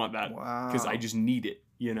 I want that. Wow. Because I just need it,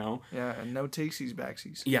 you know? Yeah, and no takesies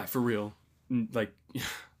backsies. Yeah, for real. Like,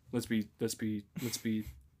 let's be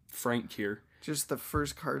frank here. Just the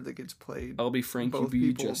first card that gets played. I'll be Frank, you Both be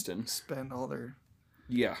people Justin. Spend all their...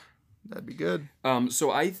 Yeah. That'd be good.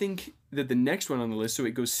 So I think that the next one on the list, so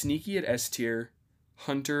it goes Sneaky at S tier,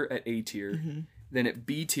 Hunter at A tier, then at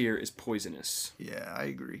B tier is Poisonous. Yeah, I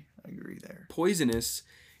agree. I agree there. Poisonous,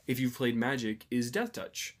 if you've played Magic, is Death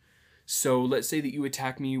Touch. So let's say that you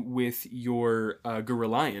attack me with your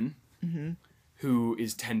Gorilla who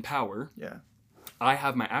is 10 power. Yeah. I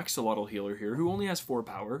have my Axolotl healer here, who only has 4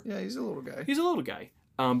 power. Yeah, he's a little guy. He's a little guy,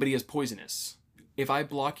 but he has Poisonous. If I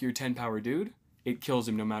block your 10 power dude, it kills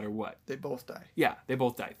him no matter what. They both die. Yeah, they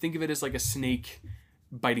both die. Think of it as like a snake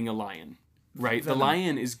biting a lion, right? Venom. The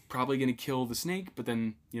lion is probably going to kill the snake, but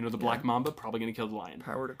then, the black mamba probably going to kill the lion.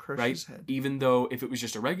 Power to crush right? his head. Even though if it was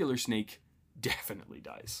just a regular snake, definitely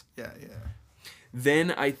dies. Yeah.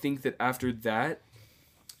 Then I think that after that,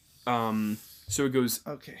 so it goes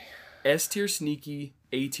Okay. S tier Sneaky,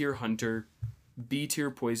 A tier Hunter, B tier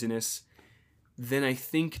Poisonous. Then I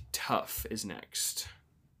think Tough is next.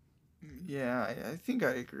 Yeah, I think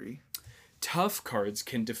I agree. Tough cards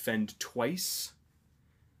can defend twice.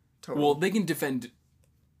 Total. Well, they can defend.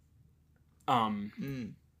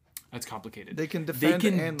 That's complicated. They can defend. They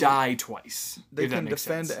can and die twice. They if that can makes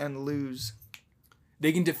defend sense. and lose.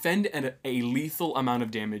 They can defend at a lethal amount of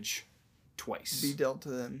damage twice. Be dealt to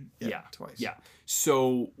them. Yeah, Twice. Yeah.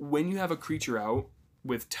 So when you have a creature out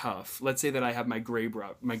with Tough, let's say that I have my grave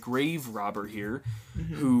robber here,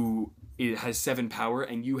 who has 7 power,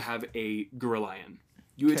 and you have a Gorilla.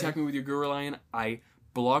 You attack me with your Gorilla. I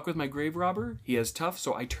block with my grave robber. He has Tough,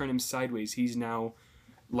 so I turn him sideways. He's now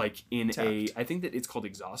like in Tapped. I think that it's called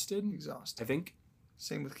Exhausted. I think.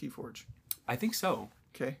 Same with Keyforge. I think so.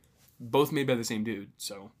 Okay. Both made by the same dude.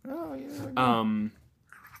 So. Oh yeah.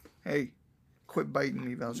 Hey, quit biting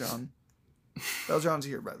me, Valjean. Valjean's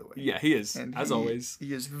here, by the way. Yeah, he is. And as always.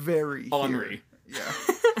 He is very Ornery. here.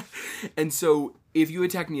 Yeah. And so if you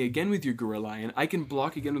attack me again with your Gorilla, I can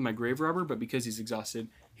block again with my Grave Robber, but because he's exhausted,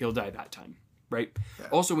 he'll die that time, right? Yeah.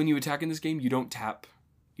 Also, when you attack in this game, you don't tap.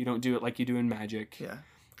 You don't do it like you do in Magic. Yeah.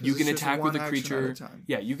 You can attack with a creature.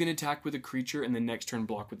 Yeah, you can attack with a creature and then next turn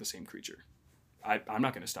block with the same creature. I'm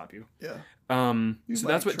not going to stop you. Yeah. So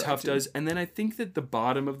that's what Tough does. And then I think that the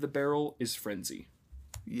bottom of the barrel is Frenzy.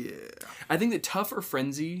 Yeah. I think that Tough or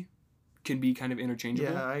Frenzy can be kind of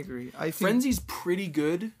interchangeable. Yeah, I agree. Frenzy's pretty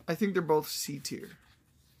good. I think they're both C tier.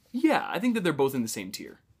 Yeah, I think that they're both in the same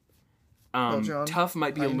tier. Well, John, Tough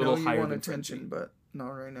might be a little higher than attention, Frenzy. But not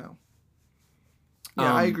right now.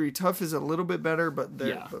 Yeah, I agree. Tough is a little bit better, but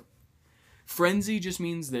Frenzy just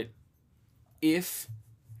means that if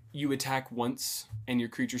you attack once and your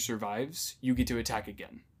creature survives, you get to attack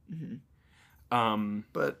again. Mm-hmm.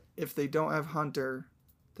 But if they don't have Hunter,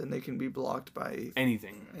 then they can be blocked by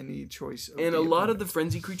anything, any choice. And a lot of the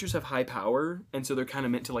Frenzy creatures have high power, and so they're kind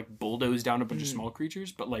of meant to like bulldoze down a bunch of small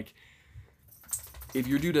creatures. But like, if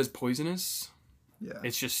your dude has poisonous,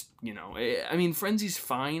 it's just I mean, Frenzy's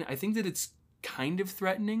fine. I think that it's kind of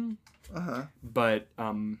threatening, but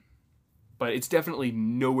it's definitely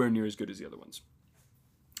nowhere near as good as the other ones.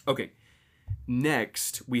 Okay,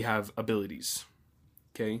 next we have abilities.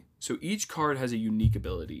 Okay, so each card has a unique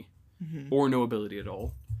ability, or no ability at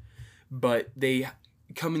all, but they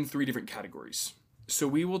come in 3 different categories. So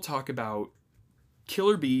we will talk about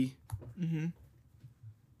Killer Bee.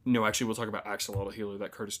 No, actually, we'll talk about Axolotl Healer.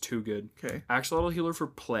 That card is too good. Okay. Axolotl Healer for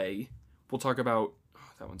play. We'll talk about.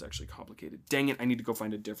 That one's actually complicated. Dang it! I need to go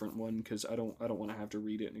find a different one because I don't want to have to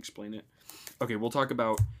read it and explain it. Okay, we'll talk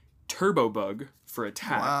about Turbo Bug for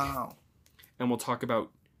attack. Wow. And we'll talk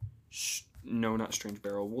about. No, not Strange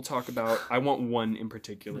Barrel. We'll talk about. I want one in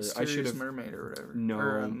particular. Mysterious I should have Mermaid or whatever. No.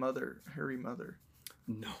 Or Hairy Mother.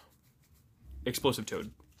 No. Explosive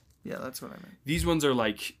Toad. Yeah, that's what I meant. These ones are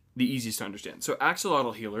like the easiest to understand. So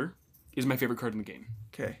Axolotl Healer is my favorite card in the game.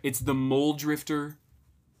 Okay. It's the Mole Drifter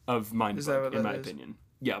of Mindbug, in my opinion.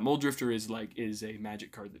 Yeah, Mole Drifter is a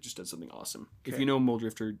Magic card that just does something awesome. Okay. If you know Mole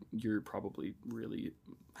Drifter, you're probably really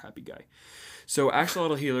happy guy. So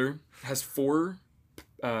Axolotl Healer has 4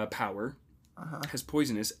 power, has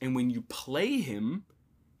poisonous, and when you play him,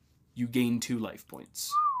 you gain 2 life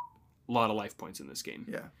points. A lot of life points in this game.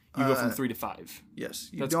 Yeah. You go from 3 to 5.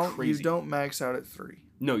 Yes. That's crazy. You don't max out at 3.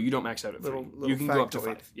 No, you don't max out at 3. You can go up to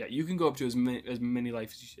 5. Yeah, you can go up to as many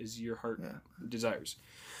lives as your heart desires.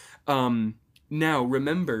 Now,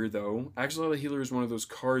 remember, though, Axolotl Healer is one of those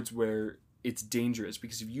cards where it's dangerous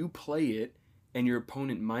because if you play it and your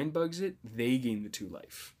opponent mind bugs it, they gain the 2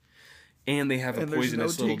 life. And they have a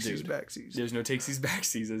poisonous little dude. There's no takesies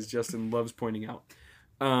backsies, as Justin loves pointing out.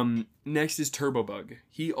 Next is Turbo Bug.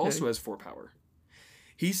 He also has 4 power.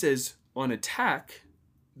 He says, on attack,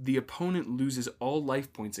 the opponent loses all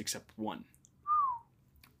life points except 1.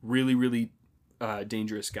 Really, really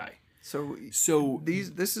dangerous guy. So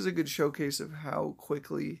this is a good showcase of how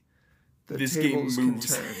quickly this tables game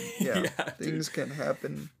moves. Can turn. Yeah, things can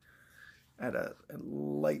happen at a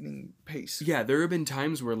lightning pace. Yeah, there have been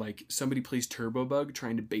times where like somebody plays Turbo Bug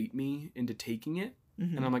trying to bait me into taking it,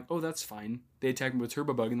 and I'm like, oh, that's fine. They attack me with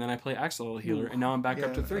Turbo Bug, and then I play Axolotl Healer, and now I'm back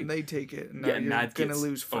up to 3. And they take it, and now you're gonna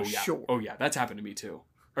lose for sure. Oh yeah, that's happened to me too.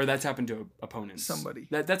 Or that's happened to opponents. Somebody.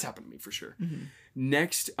 That's happened to me for sure.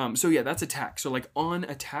 Next, so yeah, that's attack. So like on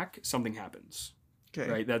attack, something happens. Okay.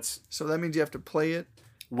 Right? So that means you have to play it.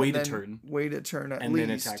 Wait a turn. Wait a turn at and least.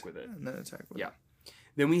 And then attack with it. Yeah.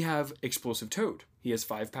 Then we have Explosive Toad. He has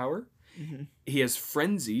 5 power. He has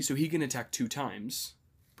Frenzy, so he can attack 2 times.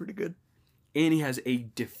 Pretty good. And he has a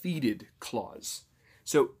defeated clause.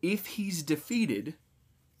 So if he's defeated,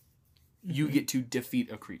 you get to defeat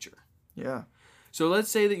a creature. Yeah. So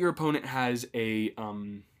let's say that your opponent has a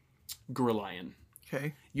Gorilla.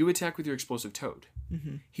 Okay. You attack with your Explosive Toad.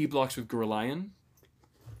 He blocks with Gorilla.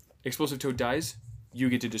 Explosive Toad dies. You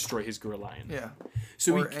get to destroy his Gorilla. Yeah.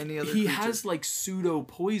 So he has like pseudo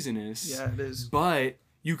poisonous. Yeah, it is. But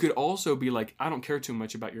you could also be like, I don't care too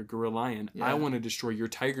much about your Gorilla. Yeah. I want to destroy your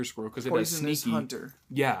Tiger Squirrel because it has sneaky. Hunter.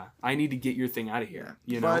 Yeah, I need to get your thing out of here.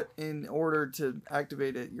 Yeah. You know? But in order to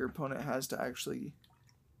activate it, your opponent has to actually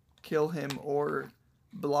kill him or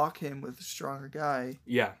block him with a stronger guy.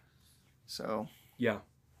 Yeah. So. Yeah.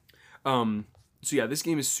 So yeah, this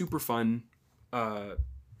game is super fun.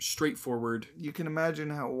 Straightforward. You can imagine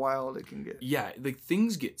how wild it can get. Yeah, like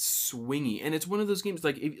things get swingy, and it's one of those games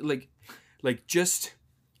like just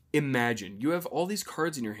imagine you have all these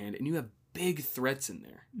cards in your hand, and you have big threats in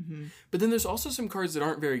there. But then there's also some cards that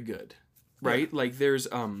aren't very good, right? Yeah. Like there's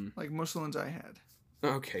like most of the ones I had.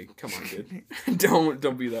 Okay, come on, dude.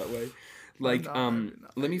 don't be that way. Like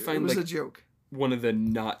let me find. It was like, a joke. one of the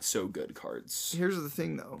not so good cards. Here's the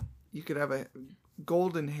thing, though. You could have a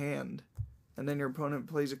golden hand, and then your opponent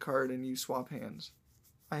plays a card, and you swap hands.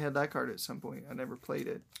 I had that card at some point. I never played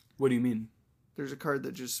it. What do you mean? There's a card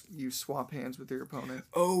that just you swap hands with your opponent.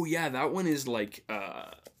 Oh yeah, that one is like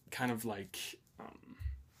kind of like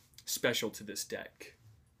special to this deck.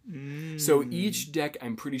 So each deck,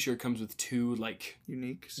 I'm pretty sure, comes with 2 like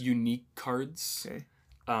unique cards. Okay.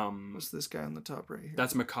 What's this guy on the top right here?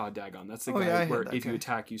 That's Macaw Dagon. That's the guy where if you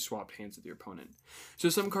attack, you swap hands with your opponent. So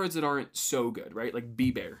some cards that aren't so good, right? Like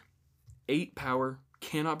Bear, 8 power,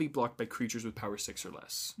 cannot be blocked by creatures with power 6 or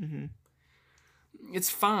less. Mm-hmm. It's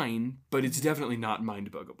fine, but it's definitely not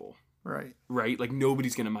mind buggable. Right. Right? Like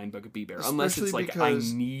nobody's gonna mind bug a Bear unless it's like I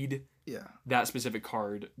need that specific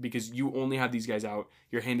card because you only have these guys out.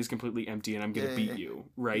 Your hand is completely empty, and I'm gonna beat you.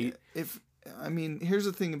 Right? Here's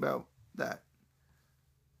the thing about that.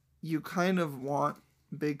 You kind of want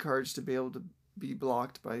big cards to be able to be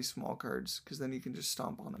blocked by small cards because then you can just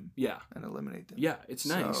stomp on them. Yeah. And eliminate them. Yeah, it's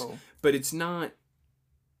nice, but it's not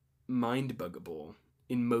mind buggable.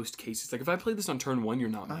 In most cases, like if I play this on turn 1, you're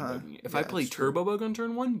not mind bugging it. If I play Turbo Bug on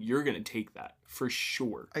turn 1, you're gonna take that for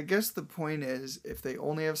sure. I guess the point is, if they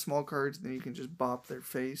only have small cards, then you can just bop their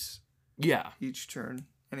face. Yeah. Each turn.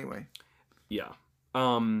 Anyway. Yeah.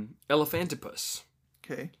 Elephantopus.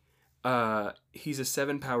 Okay. He's a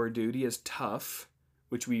 7 power dude. He has Tough,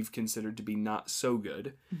 which we've considered to be not so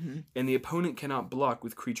good, and the opponent cannot block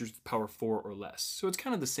with creatures with power 4 or less. So it's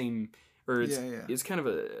kind of the same. Or it's kind of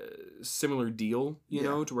a similar deal, you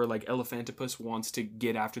know, to where like Elephantopus wants to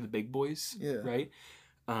get after the big boys, right?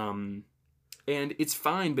 And it's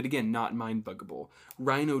fine, but again, not mind buggable.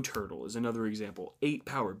 Rhino Turtle is another example. 8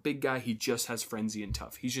 power, big guy. He just has Frenzy and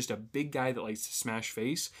Tough. He's just a big guy that likes to smash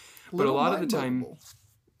face. But a lot of the time,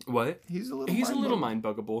 what? He's a little mind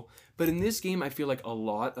buggable. But in this game, I feel like a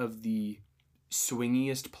lot of the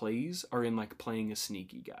swingiest plays are in like playing a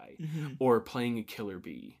sneaky guy or playing a killer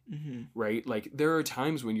bee, right? Like there are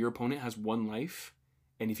times when your opponent has 1 life,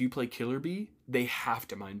 and if you play killer bee, they have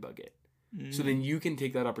to mind bug it. So then you can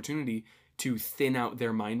take that opportunity to thin out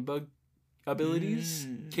their mind bug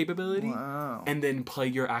capability, and then play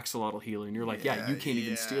your axolotl healer, and you're like, you can't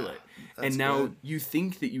even steal it. And now you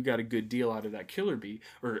think that you got a good deal out of that killer bee,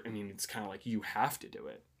 or I mean, it's kind of like you have to do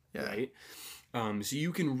it, right? So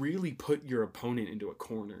you can really put your opponent into a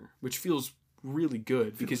corner, which feels really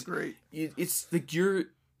good because it's like you're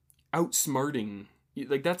outsmarting.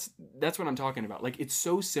 Like that's what I'm talking about. Like it's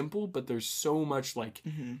so simple, but there's so much like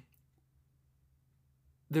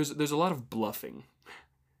there's a lot of bluffing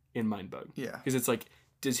in Mindbug. Yeah, because it's like,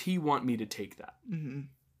 does he want me to take that? And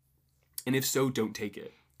if so, don't take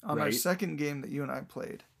it. On our second game that you and I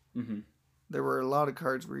played, there were a lot of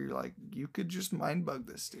cards where you're like, you could just Mindbug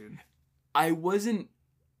this dude. I wasn't,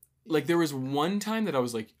 like, there was one time that I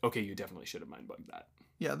was like, okay, you definitely should have mind-bugged that.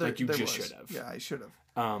 Yeah, like, you just should have. Yeah, I should have.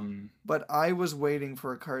 But I was waiting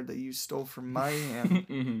for a card that you stole from my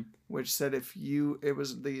hand, which said it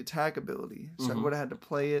was the attack ability. So I would have had to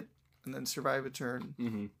play it and then survive a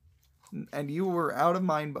turn. And you were out of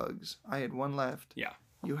mind bugs. I had 1 left. Yeah.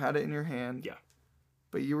 You had it in your hand. Yeah.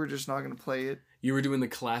 But you were just not going to play it. You were doing the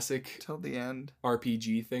classic till the end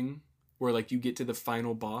RPG thing, where like you get to the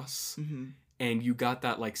final boss, and you got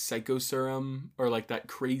that like Psycho Serum or like that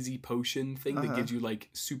crazy potion thing that gives you like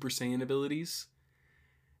Super Saiyan abilities,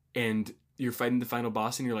 and you're fighting the final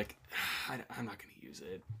boss, and you're like, I'm not gonna use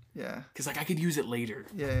it. Yeah. Because like I could use it later.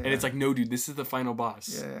 Yeah. And it's like, no, dude, this is the final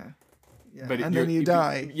boss. Yeah. Yeah. But and then you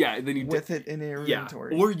die. Yeah. Then you with it in your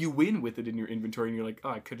inventory. Or you win with it in your inventory, and you're like, oh,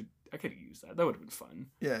 I could have used that. That would have been fun.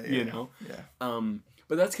 Yeah. You know. Yeah.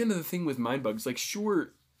 But that's kind of the thing with mind bugs. Like,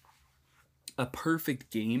 sure, a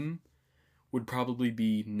perfect game would probably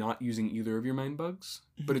be not using either of your mind bugs,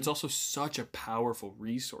 but it's also such a powerful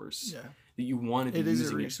resource that you want to be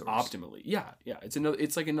using it optimally. Yeah, yeah.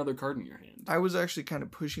 It's like another card in your hand. I was actually kind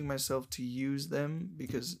of pushing myself to use them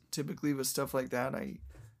because typically with stuff like that, I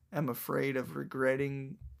am afraid of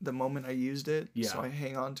regretting the moment I used it. Yeah. So I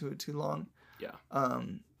hang on to it too long. Yeah.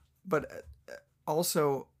 But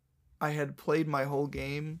also, I had played my whole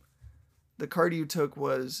game. The card you took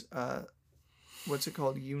was what's it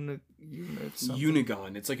called?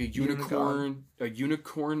 Unigon. It's like a unicorn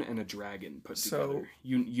and a dragon put together.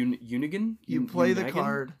 Unigon? You play the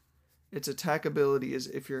card. Its attack ability is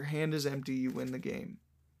if your hand is empty, you win the game.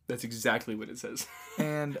 That's exactly what it says.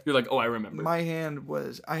 And you're like, oh, I remember. My hand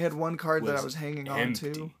I had one card that I was hanging on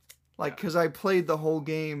to. Like, because I played the whole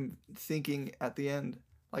game thinking at the end,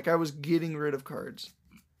 like I was getting rid of cards.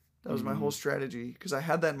 That was my whole strategy, because I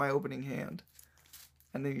had that in my opening hand.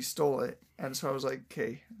 And then he stole it. And so I was like,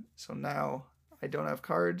 okay, so now I don't have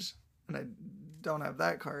cards, and I don't have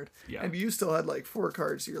that card. Yeah. And you still had like 4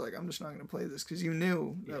 cards. So you're like, I'm just not going to play this because you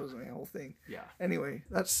knew that was my whole thing. Yeah. Anyway,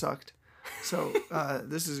 that sucked. So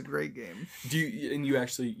this is a great game. You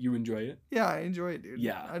enjoy it? Yeah, I enjoy it, dude.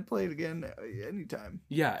 Yeah. I'd play it again anytime.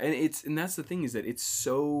 Yeah, and that's the thing is that it's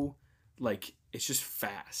so like it's just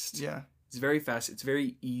fast. Yeah. It's very fast. It's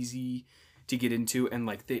very easy to get into, and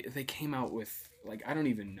like they came out with like I don't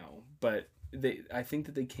even know, but I think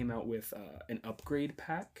that they came out with an upgrade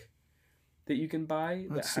pack that you can buy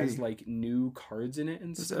has like new cards in it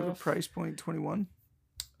and stuff. Does stuff. it have a price point? 21?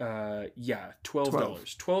 Yeah,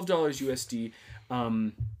 $12. $12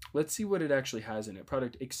 USD. Let's see what it actually has in it.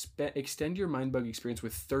 Product extend your mind bug experience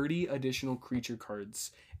with 30 additional creature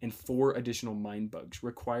cards and 4 additional mind bugs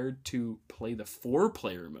required to play the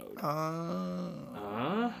 4-player mode.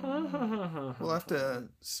 We'll have to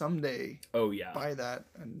someday buy that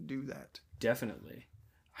and do that. Definitely.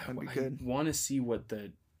 That'd be good. I want to see what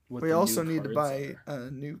we also need to buy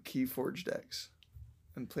new Keyforge decks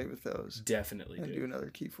and play with those. Definitely. And do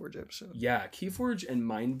another Keyforge episode. Yeah, Keyforge and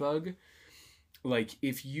Mindbug. Like,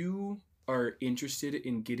 if you are interested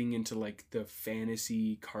in getting into, like, the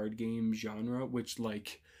fantasy card game genre, which,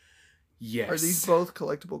 like, yes. Are these both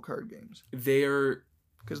collectible card games? They're...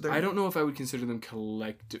 Because I don't know if I would consider them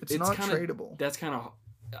collectible. It's not tradable. That's kind of...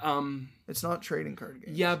 It's not trading card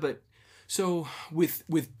games. Yeah, but... So,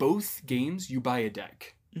 with both games, you buy a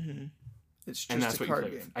deck. Mm-hmm. It's just a card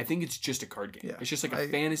game. I think it's just a card game. Yeah. It's just like a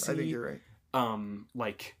fantasy... I think you're right.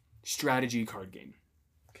 Like, strategy card game.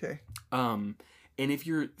 Okay. And if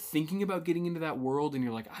you're thinking about getting into that world and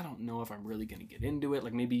you're like, I don't know if I'm really going to get into it,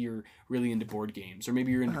 like maybe you're really into board games or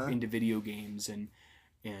maybe you're into video games and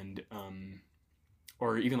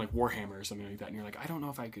or even like Warhammer or something like that, and you're like, I don't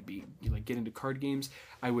know if I could get into card games,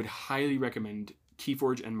 I would highly recommend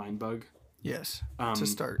Keyforge and Mindbug. Yes. To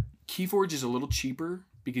start. Keyforge is a little cheaper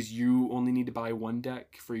because you only need to buy 1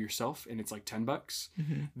 deck for yourself and it's like $10.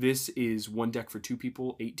 Mm-hmm. This is 1 deck for 2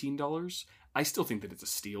 people, $18. I still think that it's a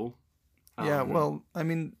steal. Yeah, well, I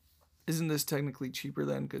mean, isn't this technically cheaper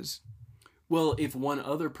then? Because well, if one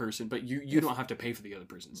other person, but you don't have to pay for the other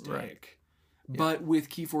person's deck. Right. But with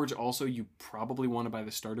Keyforge also, you probably want to buy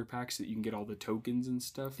the starter pack so that you can get all the tokens and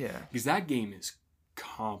stuff. Yeah. Because that game is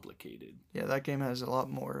complicated. Yeah, that game has a lot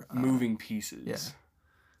more... moving pieces. Yeah.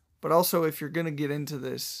 But also, if you're going to get into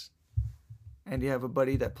this and you have a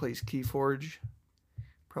buddy that plays Keyforge,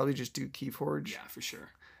 probably just do Keyforge. Yeah, for sure.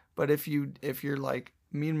 But if you're like...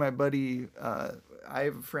 Me and my buddy, I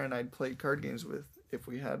have a friend I'd play card games with if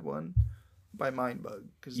we had one by Mindbug.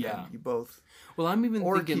 Because then you both... Well, I'm even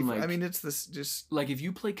thinking like... I mean, it's this just... Like, if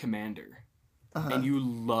you play Commander and you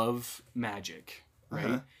love Magic,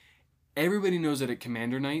 right? Everybody knows that at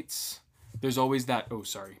Commander nights, there's always that... Oh,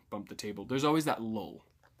 sorry, bumped the table. There's always that lull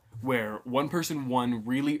where one person won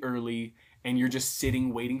really early and you're just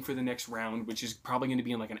sitting waiting for the next round, which is probably going to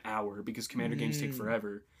be in like an hour because Commander games take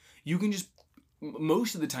forever. You can just...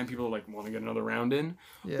 Most of the time people are like, want to get another round in?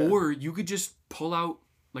 Yeah. Or you could just pull out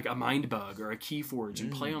like a Mindbug or a Keyforge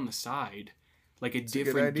and play on the side. Like a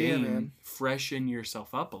different game. Man. Freshen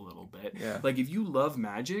yourself up a little bit. Yeah. Like if you love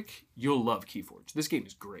Magic, you'll love Keyforge. This game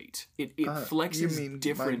is great. It flexes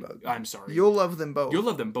different... Mindbug. I'm sorry. You'll love them both. You'll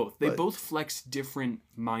love them both. They both flex different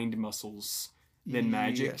mind muscles than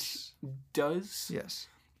Magic does. Yes.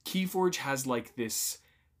 Keyforge has like this...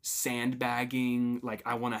 sandbagging, like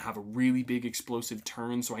I want to have a really big explosive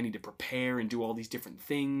turn, so I need to prepare and do all these different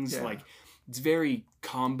things. Like it's very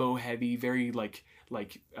combo heavy, very like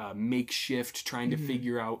makeshift, trying to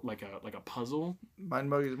figure out like a puzzle.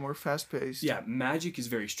 Mindbug is more fast paced. Yeah, Magic is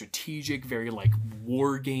very strategic, very like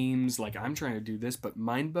war games. Like I'm trying to do this, but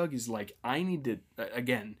Mindbug is like I need to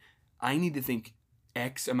think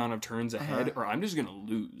X amount of turns ahead, or I'm just gonna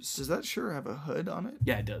lose. Does that sure have a hood on it?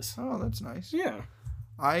 Yeah, it does. Oh, that's nice. Yeah.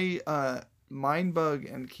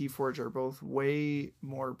 Mindbug and Keyforge are both way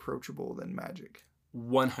more approachable than Magic.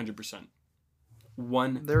 100%.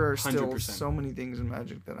 100%. There are still so many things in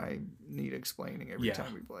Magic that I need explaining every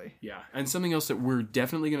time we play. Yeah. And something else that we're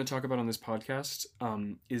definitely going to talk about on this podcast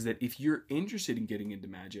is that if you're interested in getting into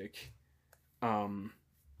Magic,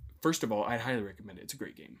 first of all, I'd highly recommend it. It's a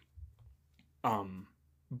great game.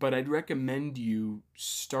 But I'd recommend you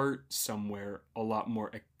start somewhere a lot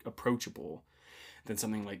more approachable than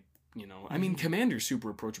something like, I mean, Commander's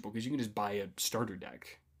super approachable because you can just buy a starter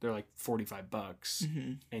deck. They're like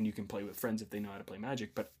 $45 and you can play with friends if they know how to play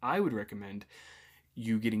Magic. But I would recommend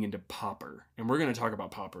you getting into Pauper. And we're going to talk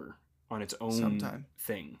about Pauper on its own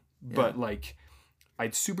thing. Yeah. But like,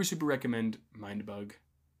 I'd super, super recommend Mindbug.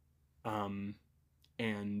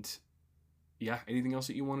 And yeah, anything else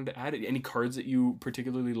that you wanted to add? Any cards that you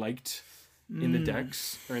particularly liked in the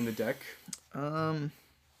decks or in the deck?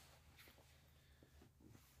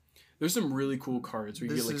 There's some really cool cards where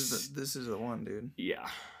you get like... This is the one, dude. Yeah.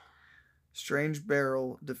 Strange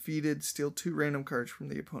Barrel. Defeated. Steal 2 random cards from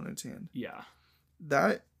the opponent's hand. Yeah.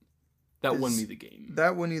 That won me the game.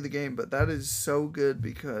 That won you the game, but that is so good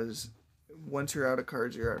because once you're out of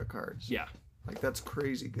cards, you're out of cards. Yeah. Like, that's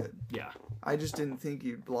crazy good. Yeah. I just didn't think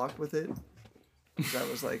you'd block with it. That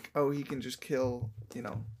was like, oh, he can just kill, you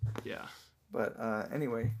know. Yeah. But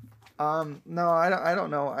anyway. No, I don't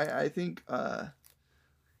know. I think...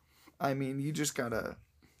 I mean, you just gotta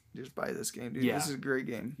buy this game, dude. Yeah. This is a great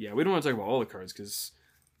game. Yeah, we don't want to talk about all the cards because,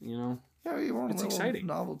 you know, you want it's exciting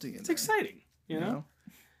novelty. It's exciting, you know?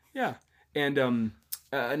 Yeah, and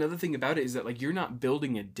another thing about it is that like you're not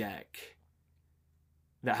building a deck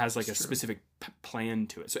that has like a specific plan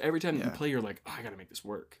to it. So every time you play, you're like, oh, I gotta make this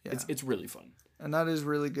work. Yeah. It's really fun, and that is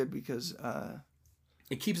really good because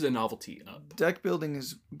it keeps the novelty up. Deck building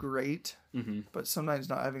is great, but sometimes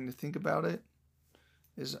not having to think about it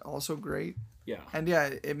is also great. Yeah. And yeah,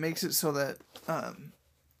 it makes it so that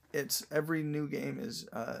it's every new game is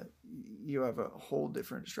you have a whole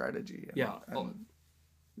different strategy and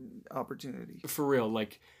opportunity. For real,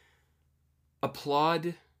 like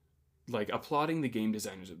applauding the game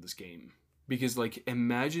designers of this game, because like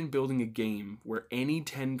imagine building a game where any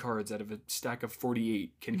 10 cards out of a stack of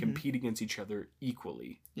 48 can compete against each other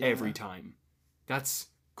equally every time. That's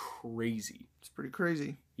crazy. It's pretty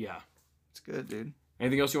crazy. Yeah. It's good, dude.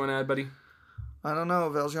 Anything else you want to add, buddy? I don't know,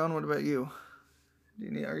 Valjean. What about you?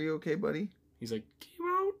 Are you okay, buddy? He's like,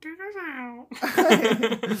 Kimo, take us out.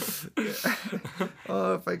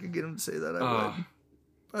 Oh, if I could get him to say that, I would.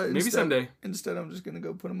 But maybe someday. Instead, I'm just gonna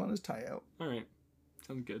go put him on his tie out. All right,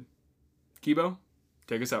 sounds good. Kibo,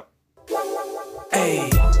 take us out. Hey,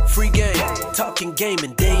 free game, talking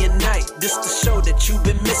gaming day and night. This the show that you've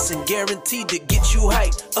been missing, guaranteed to get you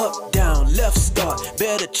hyped. Up, down, left, start,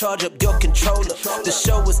 better charge up your controller. The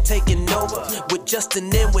show is taking over, with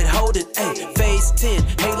Justin and with Holden. Hey, phase 10,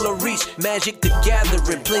 Halo Reach, Magic the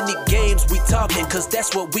Gathering. Plenty games we talking, cause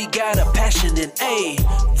that's what we got a passion in. Hey,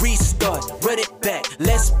 restart, run it back,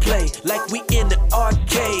 let's play like we in the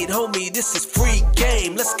arcade. Homie, this is free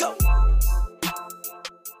game, let's go.